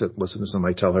not going to sit and listen to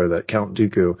somebody tell her that Count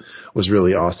Dooku was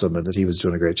really awesome and that he was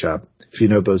doing a great job. If you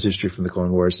know Bo's history from the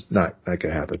Clone Wars, not going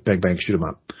to happen. Bang, bang, shoot him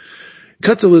up.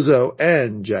 Cut to Lizzo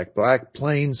and Jack Black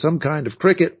playing some kind of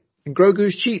cricket, and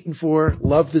Grogu's cheating for.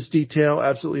 Love this detail.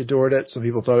 Absolutely adored it. Some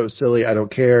people thought it was silly. I don't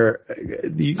care.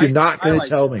 You're not going to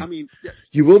tell me.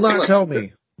 You will not tell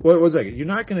me. One second. You're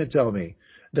not going to tell me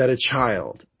that a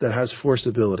child that has Force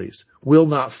abilities will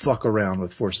not fuck around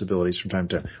with Force abilities from time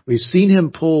to time. We've seen him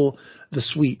pull the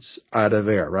sweets out of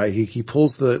air, right? He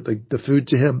pulls the food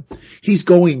to him. He's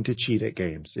going to cheat at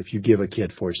games if you give a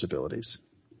kid Force abilities.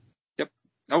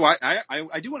 Oh,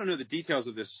 I do want to know the details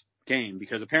of this game,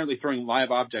 because apparently throwing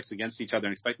live objects against each other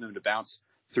and expecting them to bounce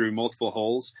through multiple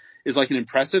holes is like an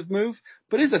impressive move,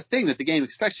 but is a thing that the game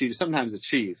expects you to sometimes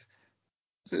achieve.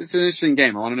 It's an interesting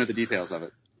game. I want to know the details of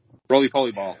it.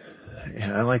 Roly-poly ball.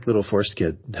 Yeah, I like little Force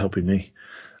Kid helping me.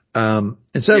 And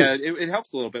so it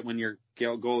helps a little bit when your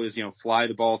goal is, fly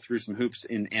the ball through some hoops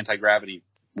in anti-gravity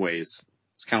ways.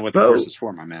 It's kind of what the Force is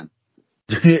for, my man.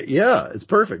 Yeah, it's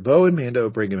perfect. Bo and Mando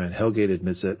bring him in. Hellgate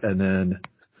admits it. And then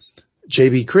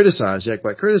Jack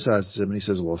Black criticizes him, and he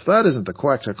says, well, if that isn't the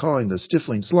quack they're calling the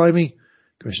stifling slimy,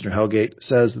 Commissioner Hellgate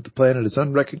says that the planet is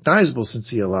unrecognizable since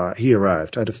he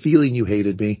arrived. I had a feeling you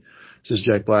hated me, says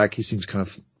Jack Black. He seems kind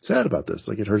of sad about this,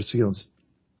 like it hurt his feelings.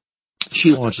 She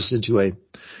launches into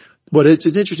what it's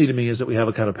interesting to me is that we have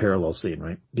a kind of parallel scene,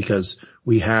 right? Because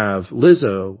we have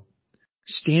Lizzo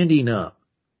standing up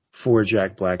for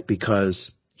Jack Black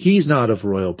because he's not of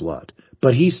royal blood,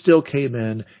 but he still came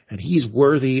in and he's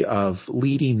worthy of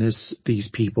leading these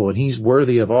people, and he's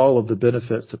worthy of all of the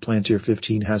benefits that Plantier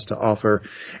 15 has to offer.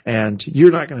 And you're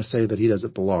not going to say that he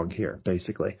doesn't belong here,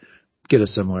 basically. Get a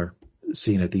similar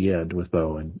scene at the end with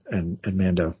Bo and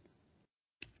Mando.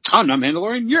 I'm not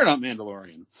Mandalorian. You're not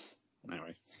Mandalorian.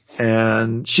 Anyway.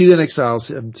 And she then exiles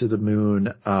him to the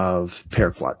moon of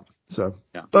Paraquat. So,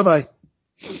 Bye-bye.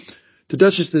 The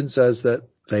Duchess then says that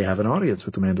they have an audience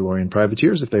with the Mandalorian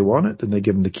privateers. If they want it, then they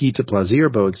give him the key to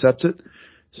Plazir. Bo accepts it.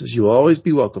 Says, you will always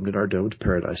be welcomed in our domed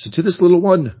paradise. And to this little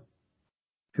one,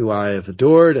 who I have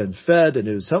adored and fed and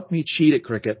who's helped me cheat at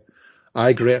cricket,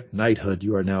 I grant knighthood.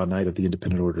 You are now a knight of the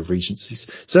Independent Order of Regencies.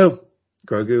 So,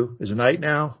 Grogu is a knight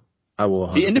now. I will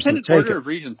 100% The Independent take Order it. of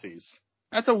Regencies.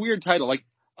 That's a weird title. Like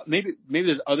maybe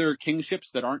there's other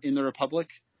kingships that aren't in the Republic,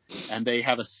 and they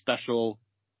have a special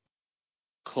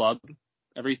club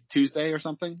every Tuesday or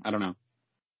something. I don't know.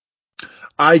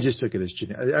 I just took it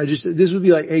as this would be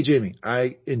like, hey, Jamie,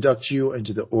 I induct you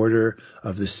into the order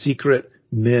of the secret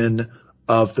men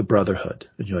of the Brotherhood.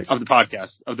 And you're like, Of the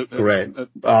podcast. Great.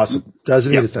 Awesome.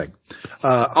 Doesn't need a thing.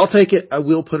 I'll take it. I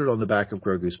will put it on the back of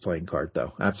Grogu's playing card,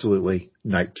 though. Absolutely.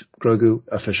 Knight. Grogu,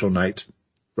 official knight.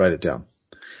 Write it down.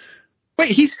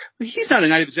 Wait, he's not a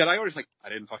Knight of the Jedi Order. It's like, I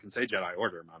didn't fucking say Jedi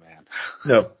Order, my man.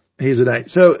 No, he's a knight.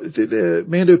 So the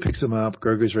Mando picks him up.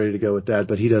 Grogu's ready to go with that,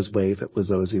 but he does wave at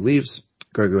Lizzo as he leaves.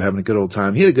 Grogu having a good old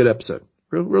time. He had a good episode.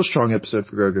 Real strong episode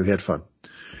for Grogu. He had fun.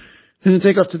 And then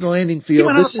take off to the landing field. He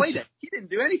went on a play day. He didn't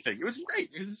do anything. It was great.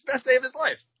 It was his best day of his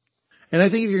life. And I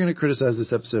think if you're going to criticize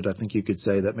this episode, I think you could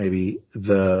say that maybe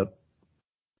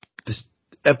this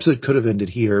episode could have ended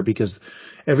here because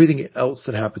everything else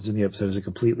that happens in the episode is a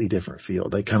completely different feel.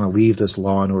 They kind of leave this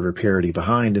Law and Order parody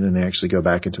behind, and then they actually go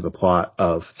back into the plot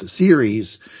of the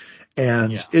series,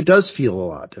 and it does feel a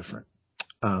lot different.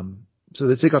 So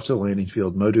they take off to the landing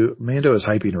field. Mando is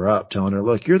hyping her up, telling her,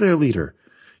 look, you're their leader.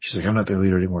 She's like, I'm not their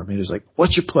leader anymore. Mando's like,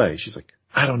 what's your play? She's like,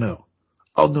 I don't know.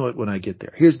 I'll know it when I get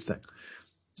there. Here's the thing.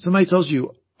 Somebody tells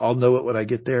you, I'll know it when I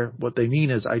get there. What they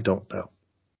mean is, I don't know.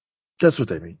 That's what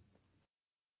they mean.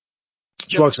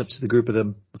 She walks up to the group of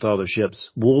them with all their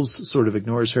ships. Wolves sort of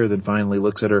ignores her, then finally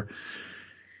looks at her.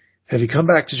 Have you come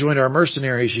back to join our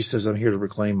mercenaries? She says, I'm here to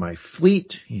reclaim my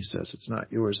fleet. He says, it's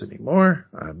not yours anymore.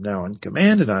 I'm now in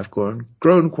command, and I've grown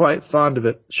quite fond of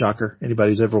it. Shocker.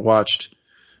 Anybody's ever watched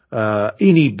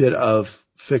any bit of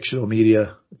fictional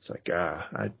media, it's like,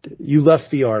 you left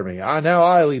the army. Now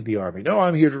I lead the army. No,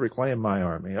 I'm here to reclaim my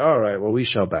army. All right, well, we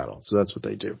shall battle. So that's what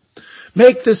they do.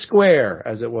 Make the square,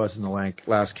 as it was in the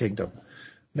Last Kingdom.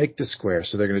 Make the square.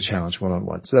 So they're going to challenge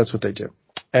one-on-one. So that's what they do.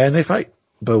 And they fight.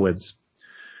 Bo wins.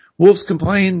 Wolf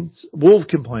complains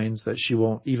that she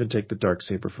won't even take the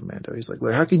Darksaber from Mando. He's like,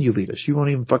 how can you lead us? You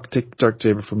won't even fucking take the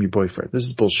Darksaber from your boyfriend. This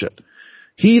is bullshit.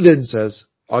 He then says,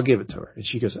 I'll give it to her. And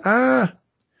she goes,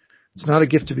 it's not a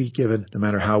gift to be given, no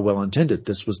matter how well intended.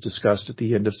 This was discussed at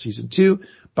the end of season 2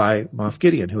 by Moff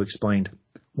Gideon, who explained,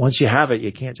 once you have it,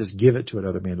 you can't just give it to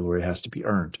another Mandalorian. It has to be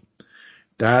earned.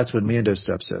 That's when Mando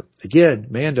steps in. Again,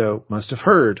 Mando must have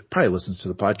heard, probably listens to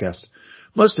the podcast,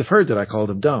 must have heard that I called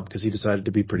him dumb because he decided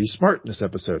to be pretty smart in this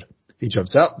episode. He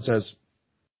jumps out and says,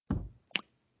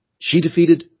 she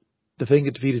defeated the thing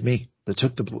that defeated me, that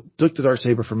took the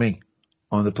Darksaber from me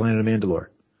on the planet of Mandalore.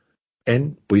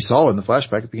 And we saw in the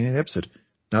flashback at the beginning of the episode,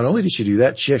 not only did she do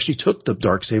that, she actually took the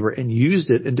Darksaber and used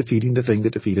it in defeating the thing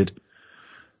that defeated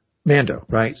Mando,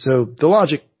 right? So the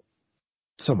logic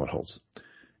somewhat holds.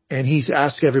 And he's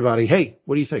asked everybody, hey,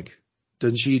 what do you think?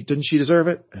 Didn't she deserve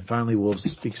it? And finally Wolf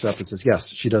speaks up and says,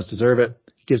 yes, she does deserve it.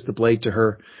 He gives the blade to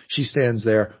her. She stands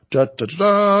there.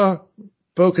 Da-da-da-da!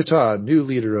 Bo-Katan, new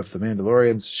leader of the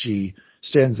Mandalorians. She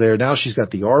stands there. Now she's got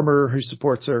the armorer who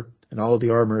supports her. And all of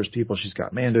the armorer's people, she's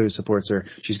got Mando who supports her.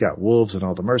 She's got wolves and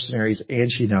all the mercenaries,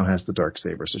 and she now has the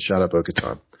Darksaber. So shout out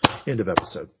Bo-Katan. End of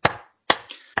episode.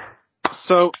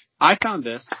 So I found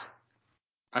this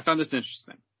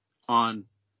interesting and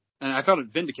I found it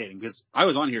vindicating because I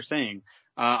was on here saying,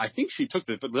 I think she took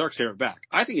the Darksaber back.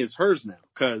 I think it's hers now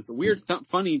because weird,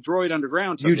 funny droid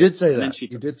underground. You did say that.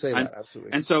 You did say that.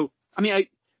 Absolutely. And so, I mean,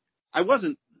 I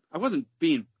wasn't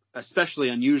being especially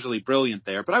unusually brilliant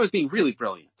there, but I was being really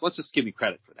brilliant. Let's just give me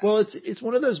credit for that. Well, it's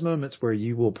one of those moments where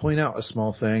you will point out a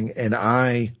small thing, and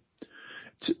I've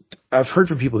heard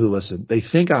from people who listen, they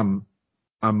think I'm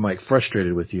like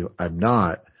frustrated with you. I'm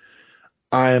not.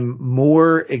 I'm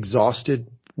more exhausted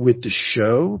with the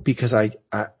show because I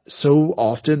so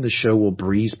often the show will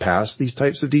breeze past these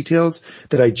types of details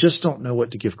that I just don't know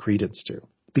what to give credence to,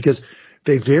 because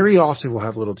they very often will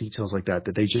have little details like that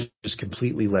they just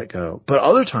completely let go. But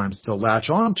other times they'll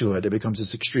latch on to it. It becomes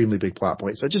this extremely big plot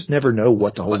point. So I just never know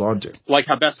what to hold on to. Like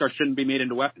how Beskar shouldn't be made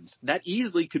into weapons. That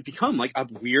easily could become like a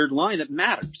weird line that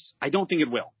matters. I don't think it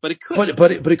will, but it could.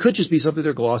 But it could just be something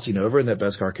they're glossing over, and that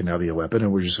Beskar can now be a weapon,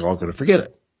 and we're just all going to forget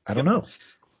it. I don't know.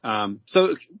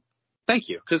 So thank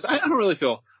you. Cause I don't really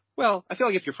feel, well, I feel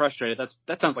like if you're frustrated,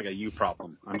 that sounds like a you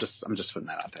problem. I'm just putting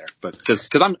that out there, but cause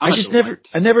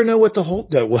I never know what to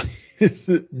hold. No,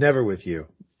 never with you,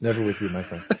 my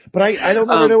friend. But I don't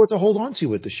ever know what to hold on to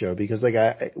with the show, because like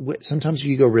sometimes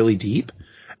you go really deep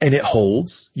and it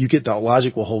holds. You get the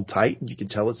logic will hold tight, and you can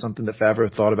tell it's something that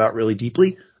Favreau thought about really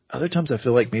deeply. Other times I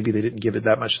feel like maybe they didn't give it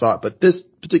that much thought, but this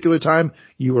particular time,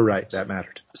 you were right. That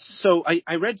mattered. So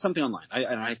I read something online,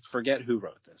 and I forget who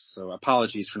wrote this, so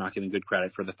apologies for not giving good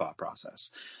credit for the thought process.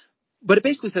 But it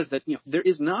basically says that there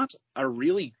is not a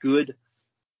really good,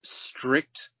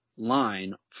 strict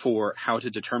line for how to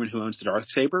determine who owns the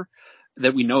Darksaber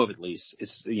that we know of, at least.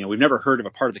 It's we've never heard of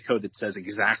a part of the code that says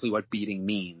exactly what beating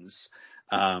means.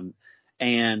 And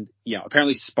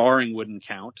apparently sparring wouldn't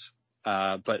count.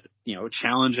 But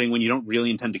challenging when you don't really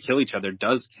intend to kill each other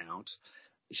does count.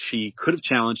 She could have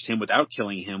challenged him without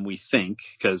killing him, we think,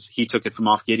 because he took it from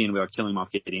Moff Gideon without killing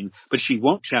Moff Gideon. But she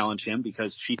won't challenge him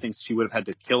because she thinks she would have had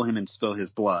to kill him and spill his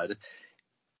blood.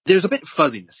 There's a bit of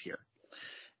fuzziness here.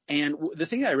 And the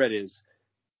thing I read is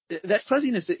that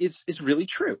fuzziness is really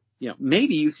true.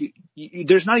 Maybe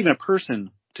there's not even a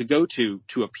person to go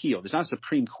to appeal. There's not a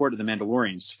Supreme Court of the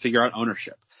Mandalorians to figure out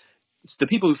ownership. The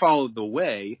people who follow the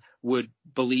way would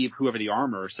believe whoever the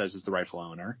armorer says is the rightful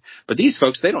owner. But these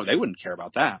folks, they wouldn't care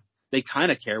about that. They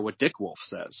kind of care what Dick Wolf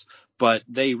says, but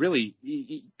they really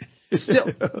still.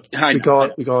 we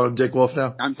call him Dick Wolf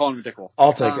now. I'm calling him Dick Wolf.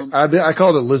 I'll take it. I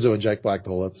called it Lizzo and Jack Black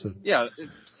the whole episode. Yeah.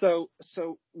 So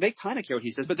they kind of care what he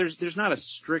says, but there's not a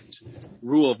strict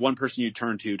rule of one person you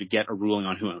turn to get a ruling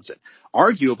on who owns it.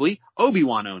 Arguably,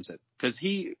 Obi-Wan owns it because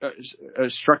he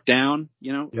struck down,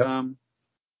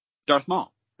 Darth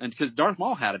Maul. And because Darth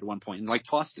Maul had it at one point and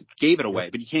gave it away,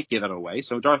 but you can't give it away.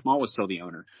 So Darth Maul was still the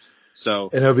owner.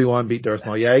 And Obi-Wan beat Darth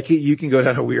Maul. Yeah, you can go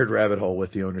down a weird rabbit hole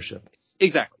with the ownership.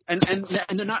 Exactly. And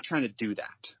they're not trying to do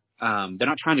that. They're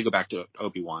not trying to go back to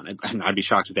Obi-Wan. And I'd be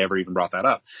shocked if they ever even brought that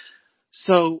up.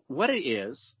 So what it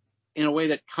is, in a way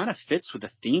that kind of fits with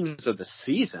the themes of the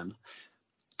season,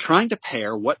 trying to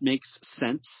pair what makes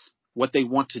sense, what they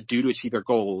want to do to achieve their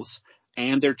goals,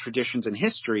 and their traditions and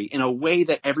history in a way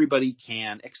that everybody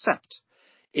can accept.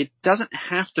 It doesn't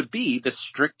have to be the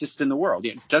strictest in the world.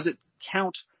 Does it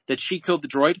count that she killed the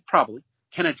droid? Probably.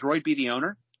 Can a droid be the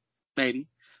owner? Maybe.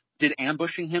 Did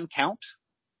ambushing him count?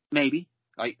 Maybe.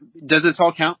 Does this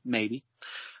all count? Maybe.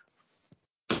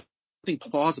 Something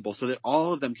plausible so that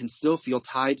all of them can still feel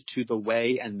tied to the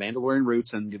way and Mandalorian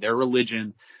roots and their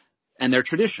religion and their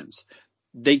traditions.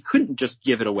 They couldn't just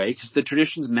give it away because the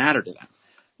traditions matter to them.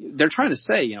 They're trying to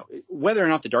say, whether or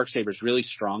not the Darksaber is really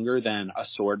stronger than a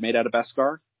sword made out of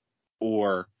Beskar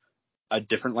or a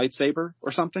different lightsaber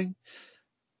or something.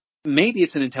 Maybe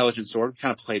it's an intelligent sword,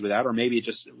 kind of played with that, or maybe it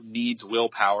just needs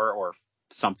willpower or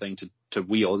something to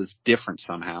wield. It's different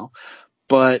somehow.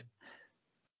 But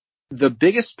the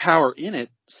biggest power in it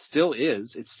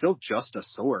it's still just a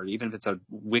sword, even if it's a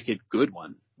wicked good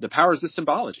one. The power is the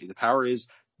symbology. The power is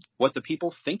what the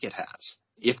people think it has.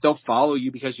 If they'll follow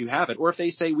you because you have it, or if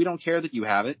they say, we don't care that you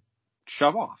have it,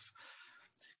 shove off.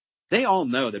 They all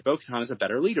know that Bo-Katan is a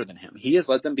better leader than him. He has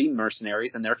let them be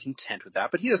mercenaries, and they're content with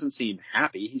that, but he doesn't seem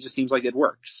happy. He just seems like it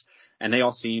works. And they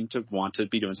all seem to want to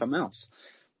be doing something else.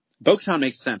 Bo-Katan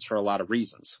makes sense for a lot of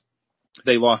reasons.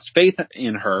 They lost faith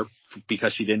in her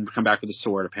because she didn't come back with a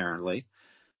sword, apparently.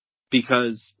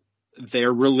 Because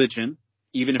their religion,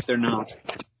 even if they're not,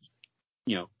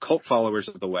 cult followers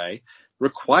of the way,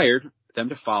 required them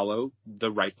to follow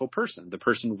the rightful person, the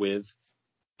person with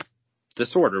the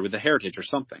sword or with the heritage or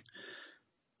something.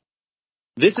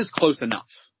 This is close enough.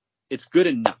 It's good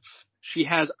enough. She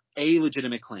has a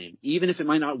legitimate claim. Even if it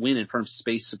might not win in front of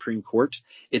Space Supreme Court,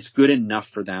 it's good enough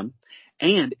for them.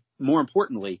 And more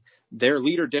importantly, their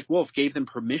leader, Dick Wolf, gave them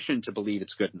permission to believe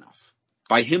it's good enough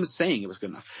by him saying it was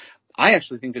good enough. I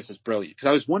actually think this is brilliant because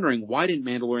I was wondering, why didn't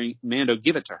Mando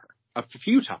give it to her a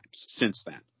few times since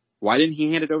then? Why didn't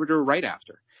he hand it over to her right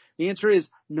after? The answer is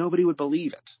nobody would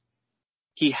believe it.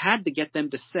 He had to get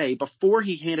them to say before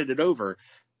he handed it over,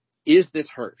 is this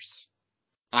hers?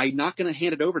 I'm not going to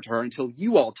hand it over to her until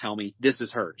you all tell me this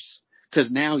is hers.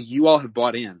 Because now you all have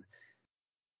bought in.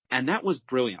 And that was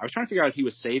brilliant. I was trying to figure out if he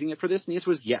was saving it for this, and the answer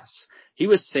was yes. He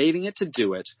was saving it to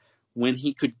do it when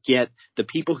he could get the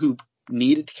people who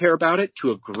needed to care about it to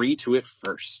agree to it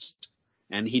first.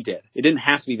 And he did. It didn't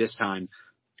have to be this time.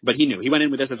 But he knew. He went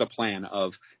in with this as a plan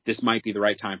of, this might be the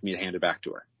right time for me to hand it back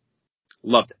to her.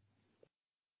 Loved it.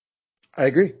 I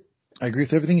agree. I agree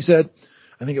with everything you said.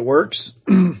 I think it works.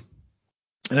 And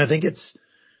I think it's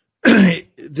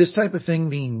this type of thing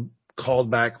being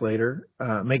called back later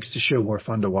makes the show more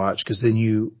fun to watch because then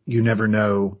you never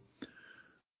know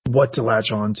what to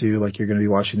latch on to. Like you're going to be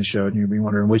watching the show and you're going to be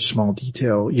wondering which small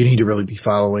detail you need to really be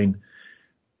following.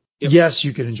 Yep. Yes,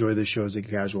 you can enjoy the show as a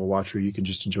casual watcher. You can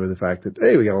just enjoy the fact that,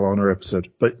 hey, we got a longer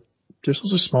episode. But there's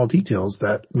also small details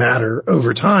that matter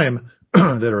over time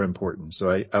that are important. So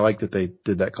I like that they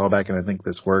did that callback, and I think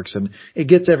this works. And it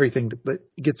gets everything, but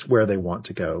it gets where they want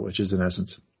to go, which is in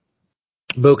essence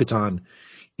Bo-Katan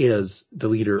is the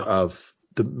leader of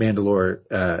the Mandalore,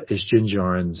 is Din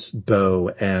Djarin's bow,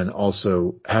 and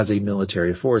also has a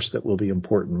military force that will be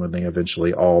important when they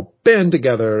eventually all band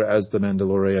together as the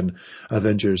Mandalorian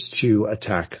Avengers to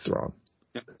attack Thrawn.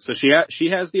 So she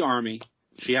has the army,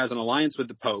 she has an alliance with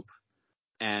the Pope,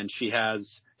 and she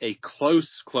has a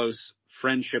close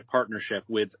friendship partnership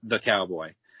with the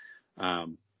cowboy. I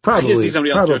see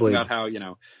somebody else joking about how,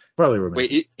 probably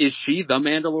romantic. Wait, is she the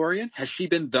Mandalorian? Has she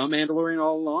been the Mandalorian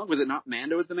all along? Was it not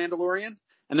Mando as the Mandalorian?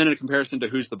 And then in comparison to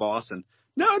who's the boss, and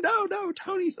no,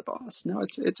 Tony's the boss. No,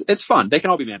 it's fun. They can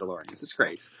all be Mandalorians. It's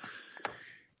great.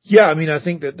 Yeah, I mean, I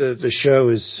think that the show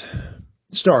is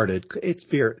started. It's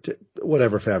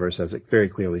whatever Favreau says, it very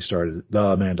clearly started.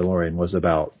 The Mandalorian was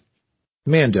about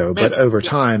Mando, but over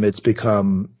time it's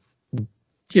become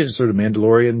sort of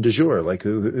Mandalorian du jour. Like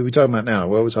who are we talking about now?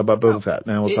 Well, we talk about Boba Fett.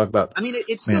 Now we'll talk about. I mean,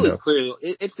 it still is clearly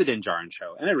it's the Din Djarin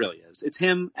show, and it really is. It's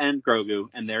him and Grogu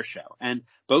and their show, and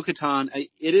Bo-Katan.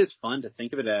 It is fun to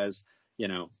think of it as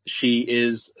she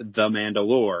is the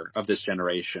Mandalore of this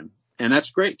generation, and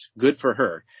that's great. Good for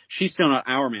her. She's still not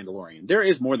our Mandalorian. There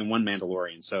is more than one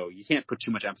Mandalorian, so you can't put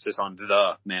too much emphasis on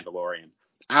the Mandalorian.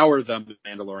 The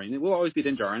Mandalorian. It will always be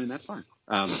Din Djarin, and that's fine.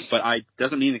 But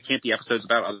doesn't mean it can't be episodes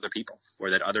about other people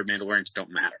or that other Mandalorians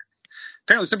don't matter.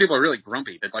 Apparently some people are really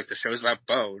grumpy that like the show's about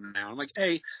Bo now. I'm like,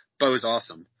 A, Bo's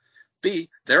awesome. B,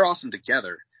 they're awesome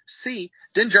together. C,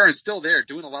 Din Djarin's still there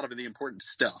doing a lot of the important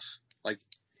stuff. Like,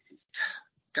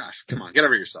 gosh, come on, get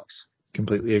over yourselves.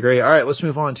 Completely agree. All right, let's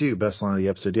move on to best line of the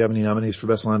episode. Do you have any nominees for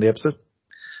best line of the episode?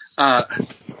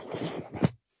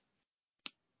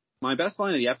 My best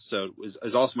line of the episode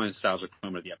is also my nostalgic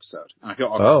moment of the episode. And I feel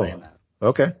awkward saying that.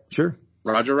 Okay, sure.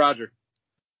 Roger.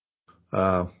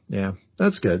 Yeah,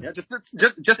 that's good. Yeah,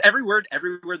 just every word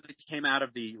that came out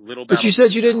of the little battle. But you said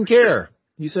you didn't care.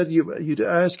 You said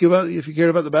I asked you about if you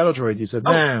cared about the battle droid. You said,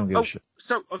 I don't give a shit.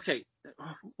 So, okay.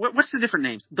 What's the different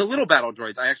names? The little battle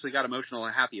droids I actually got emotional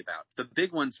and happy about. The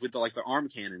big ones with the arm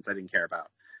cannons I didn't care about.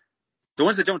 The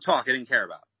ones that don't talk I didn't care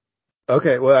about.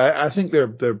 Okay, well I think they're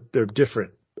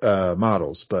different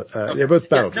models, but they're both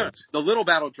battle droids. The little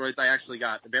battle droids I actually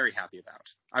got very happy about.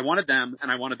 I wanted them,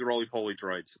 and I wanted the roly-poly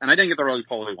droids. And I didn't get the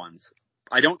roly-poly ones.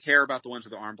 I don't care about the ones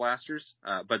with the arm blasters,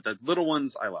 but the little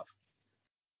ones I love.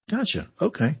 Gotcha.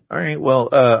 Okay. All right. Well,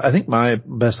 I think my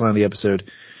best line of the episode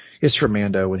is from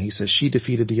Mando when he says, she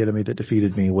defeated the enemy that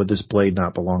defeated me. Would this blade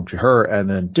not belong to her? And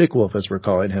then Dick Wolf, as we're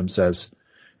calling him, says,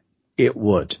 it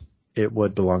would. It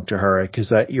would belong to her.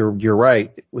 Because you're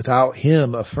right. Without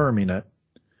him affirming it,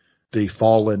 the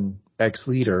fallen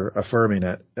ex-leader affirming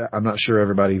it, I'm not sure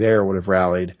everybody there would have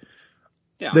rallied.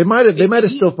 Yeah. They might have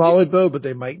still followed Bo, but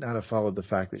they might not have followed the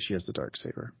fact that she has the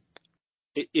Darksaber.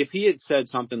 If he had said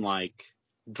something like,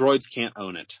 droids can't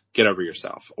own it, get over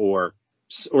yourself, or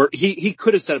he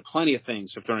could have said plenty of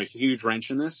things to have thrown a huge wrench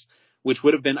in this, which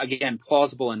would have been, again,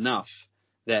 plausible enough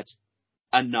that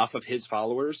enough of his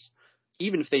followers,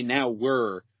 even if they now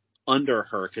were under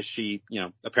her, because she,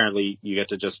 apparently you get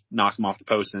to just knock him off the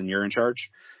post and then you're in charge,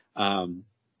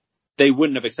 they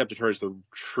wouldn't have accepted her as the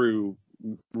true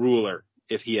ruler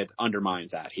if he had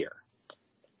undermined that here.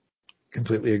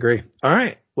 Completely agree. All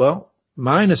right. Well,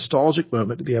 my nostalgic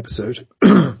moment of the episode.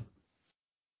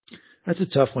 That's a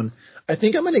tough one. I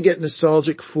think I'm going to get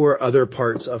nostalgic for other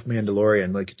parts of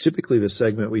Mandalorian. Like typically the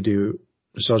segment we do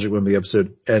nostalgic moment of the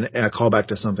episode and I call back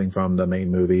to something from the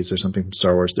main movies or something from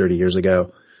Star Wars 30 years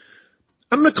ago.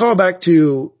 I'm going to call back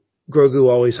to Grogu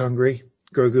Always Hungry.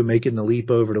 Grogu making the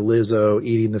leap over to Lizzo,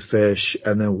 eating the fish,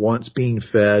 and then once being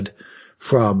fed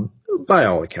from, by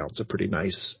all accounts, a pretty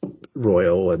nice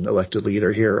royal and elected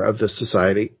leader here of this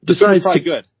society. It was probably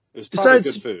good. It was probably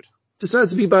good food.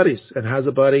 Decides to be buddies and has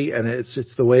a buddy, and it's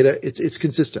the way to it's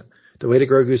consistent. The way to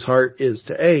Grogu's heart is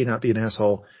to A, not be an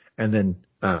asshole, and then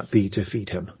B, to feed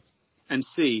him. And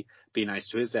C, be nice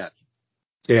to his dad.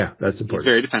 Yeah, that's important.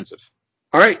 He's very defensive.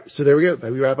 All right, so there we go.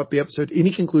 We wrap up the episode.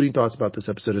 Any concluding thoughts about this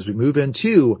episode as we move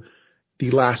into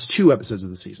the last two episodes of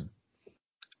the season?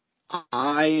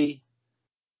 I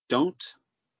don't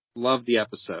love the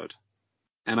episode,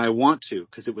 and I want to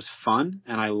because it was fun,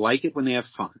 and I like it when they have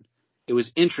fun. It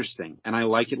was interesting, and I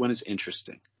like it when it's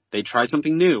interesting. They tried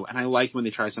something new, and I like when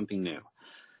they try something new.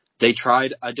 They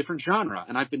tried a different genre,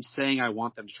 and I've been saying I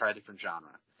want them to try a different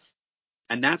genre.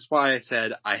 And that's why I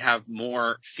said I have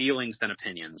more feelings than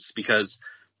opinions, because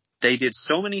they did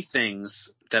so many things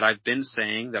that I've been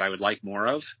saying that I would like more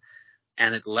of,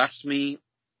 and it left me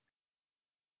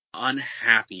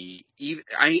unhappy.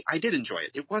 I did enjoy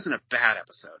it. It wasn't a bad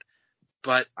episode,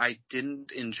 but I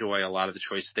didn't enjoy a lot of the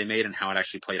choices they made and how it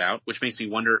actually played out, which makes me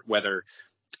wonder whether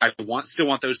still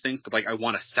want those things, but like I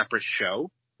want a separate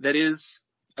show that is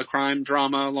a crime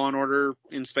drama, Law and Order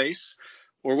in space,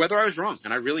 or whether I was wrong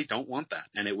and I really don't want that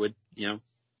and it would,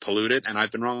 pollute it and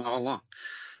I've been wrong all along.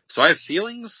 So I have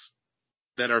feelings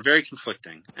that are very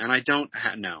conflicting and I don't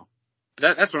know.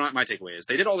 That's what my takeaway is.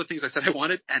 They did all the things I said I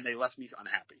wanted and they left me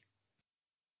unhappy.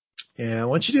 Yeah.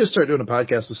 Once you do start doing a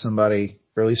podcast with somebody,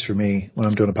 or at least for me, when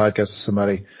I'm doing a podcast with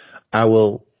somebody, I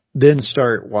will then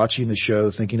start watching the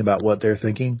show thinking about what they're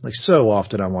thinking. Like so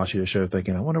often I'm watching a show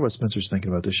thinking, I wonder what Spencer's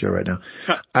thinking about this show right now.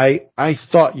 I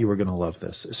thought you were going to love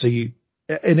this. So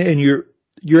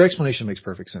your explanation makes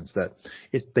perfect sense that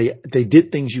they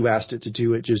did things you asked it to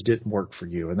do. It just didn't work for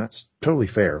you. And that's totally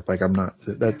fair. Like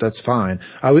that's fine.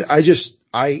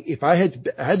 If I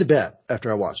had to bet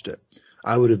after I watched it,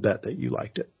 I would have bet that you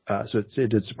liked it. So it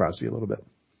did surprise me a little bit.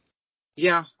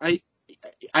 Yeah.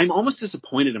 I'm almost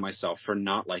disappointed in myself for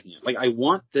not liking it. Like I don't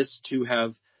want this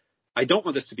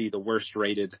to be the worst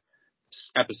rated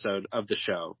episode of the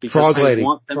show because Frog Lady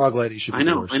should be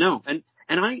the worst. I know. And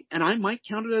I might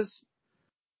count it as,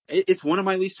 it's one of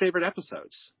my least favorite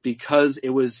episodes because it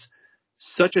was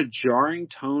such a jarring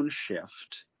tone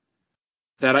shift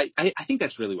that I think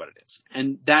that's really what it is.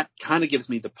 And that kind of gives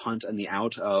me the punt and the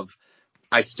out of,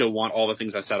 I still want all the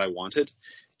things I said I wanted.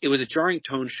 It was a jarring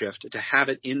tone shift to have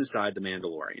it inside the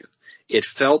Mandalorian. It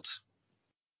felt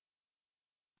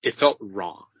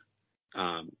wrong.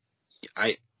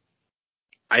 I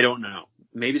don't know.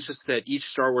 Maybe it's just that each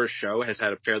Star Wars show has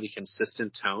had a fairly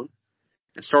consistent tone.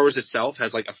 And Star Wars itself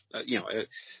has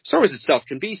Star Wars itself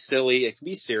can be silly, it can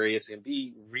be serious, it can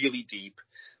be really deep,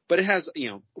 but it has,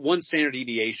 one standard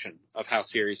deviation of how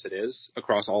serious it is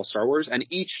across all Star Wars, and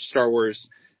each Star Wars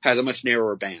has a much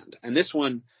narrower band. And this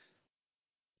one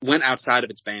went outside of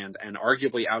its band and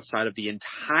arguably outside of the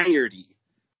entirety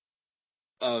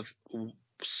of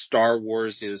Star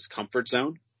Wars' comfort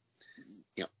zone.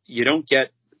 You don't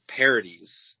get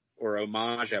parodies or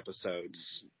homage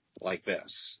episodes like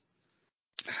this.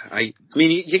 I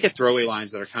mean, you get throwaway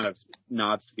lines that are kind of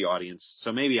nods to the audience.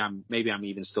 So maybe I'm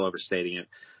even still overstating it.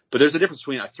 But there's a difference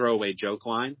between a throwaway joke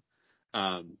line,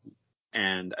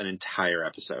 and an entire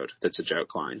episode that's a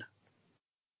joke line.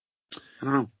 I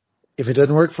don't know. If it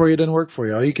doesn't work for you, it doesn't work for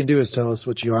you. All you can do is tell us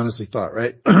what you honestly thought,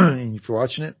 right? And if you're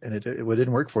watching it and it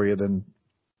didn't work for you, then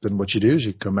what you do is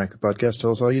you come back to the podcast,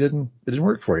 tell us it didn't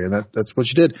work for you. And that's what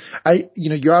you did.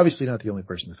 You're obviously not the only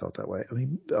person that felt that way. I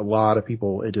mean, a lot of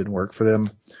people, it didn't work for them.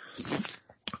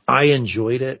 I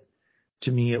enjoyed it.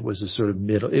 To me, it was a sort of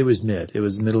it was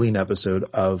a middling episode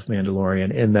of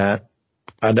Mandalorian in that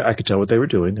I could tell what they were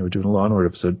doing. They were doing a Law and Order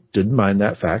episode. Didn't mind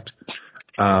that fact.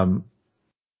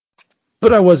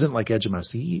 But I wasn't like edge of my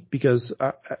seat because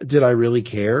did I really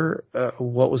care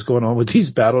what was going on with these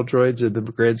battle droids in the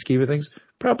grand scheme of things?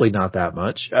 Probably not that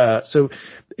much. So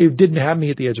it didn't have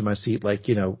me at the edge of my seat like,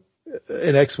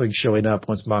 an X-Wing showing up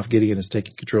once Moff Gideon is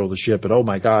taking control of the ship and oh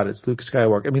my God, it's Luke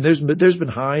Skywalker. I mean, there's been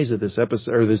highs of this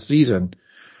episode or this season.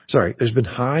 Sorry, there's been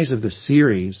highs of the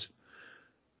series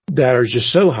that are just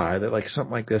so high that like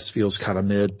something like this feels kind of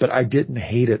mid, but I didn't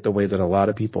hate it the way that a lot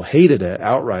of people hated it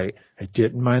outright. I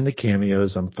didn't mind the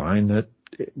cameos. I'm fine that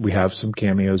we have some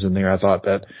cameos in there. I thought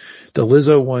that the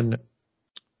Lizzo one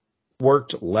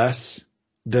worked less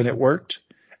than it worked.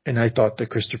 And I thought the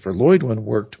Christopher Lloyd one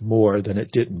worked more than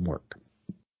it didn't work.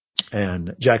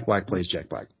 And Jack Black plays Jack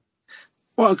Black.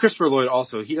 Well, Christopher Lloyd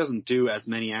also, he doesn't do as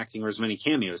many acting or as many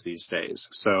cameos these days.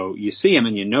 So you see him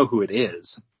and you know who it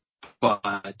is,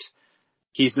 but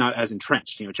he's not as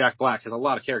entrenched. Jack Black has a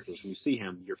lot of characters. When you see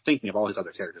him, you're thinking of all his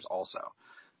other characters also.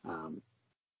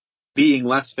 Being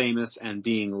less famous and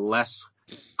being less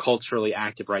culturally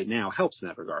active right now helps in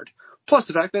that regard. Plus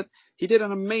the fact that he did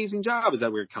an amazing job as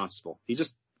that weird constable. It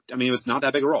was not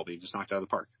that big a role, but he just knocked it out of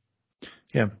the park.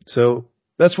 Yeah. So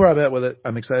that's where I'm at with it.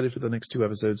 I'm excited for the next 2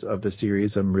 episodes of the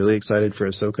series. I'm really excited for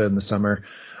Ahsoka in the summer.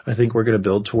 I think we're going to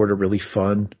build toward a really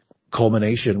fun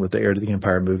culmination with the Heir to the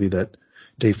Empire movie that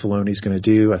Dave Filoni's going to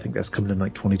do. I think that's coming in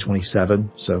like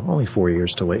 2027. So only 4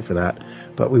 years to wait for that.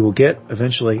 But we will get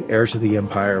eventually Heir to the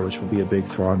Empire, which will be a big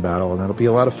Thrawn battle, and that'll be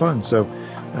a lot of fun. So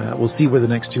we'll see where the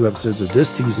next 2 episodes of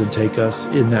this season take us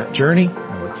in that journey.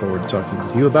 I look forward to talking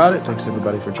with you about it. Thanks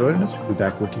everybody for joining us. We'll be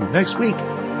back with you next week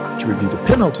to review the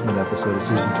penultimate episode of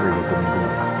season 3 of The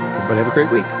Mandalorian. Everybody have a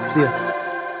great week. See ya.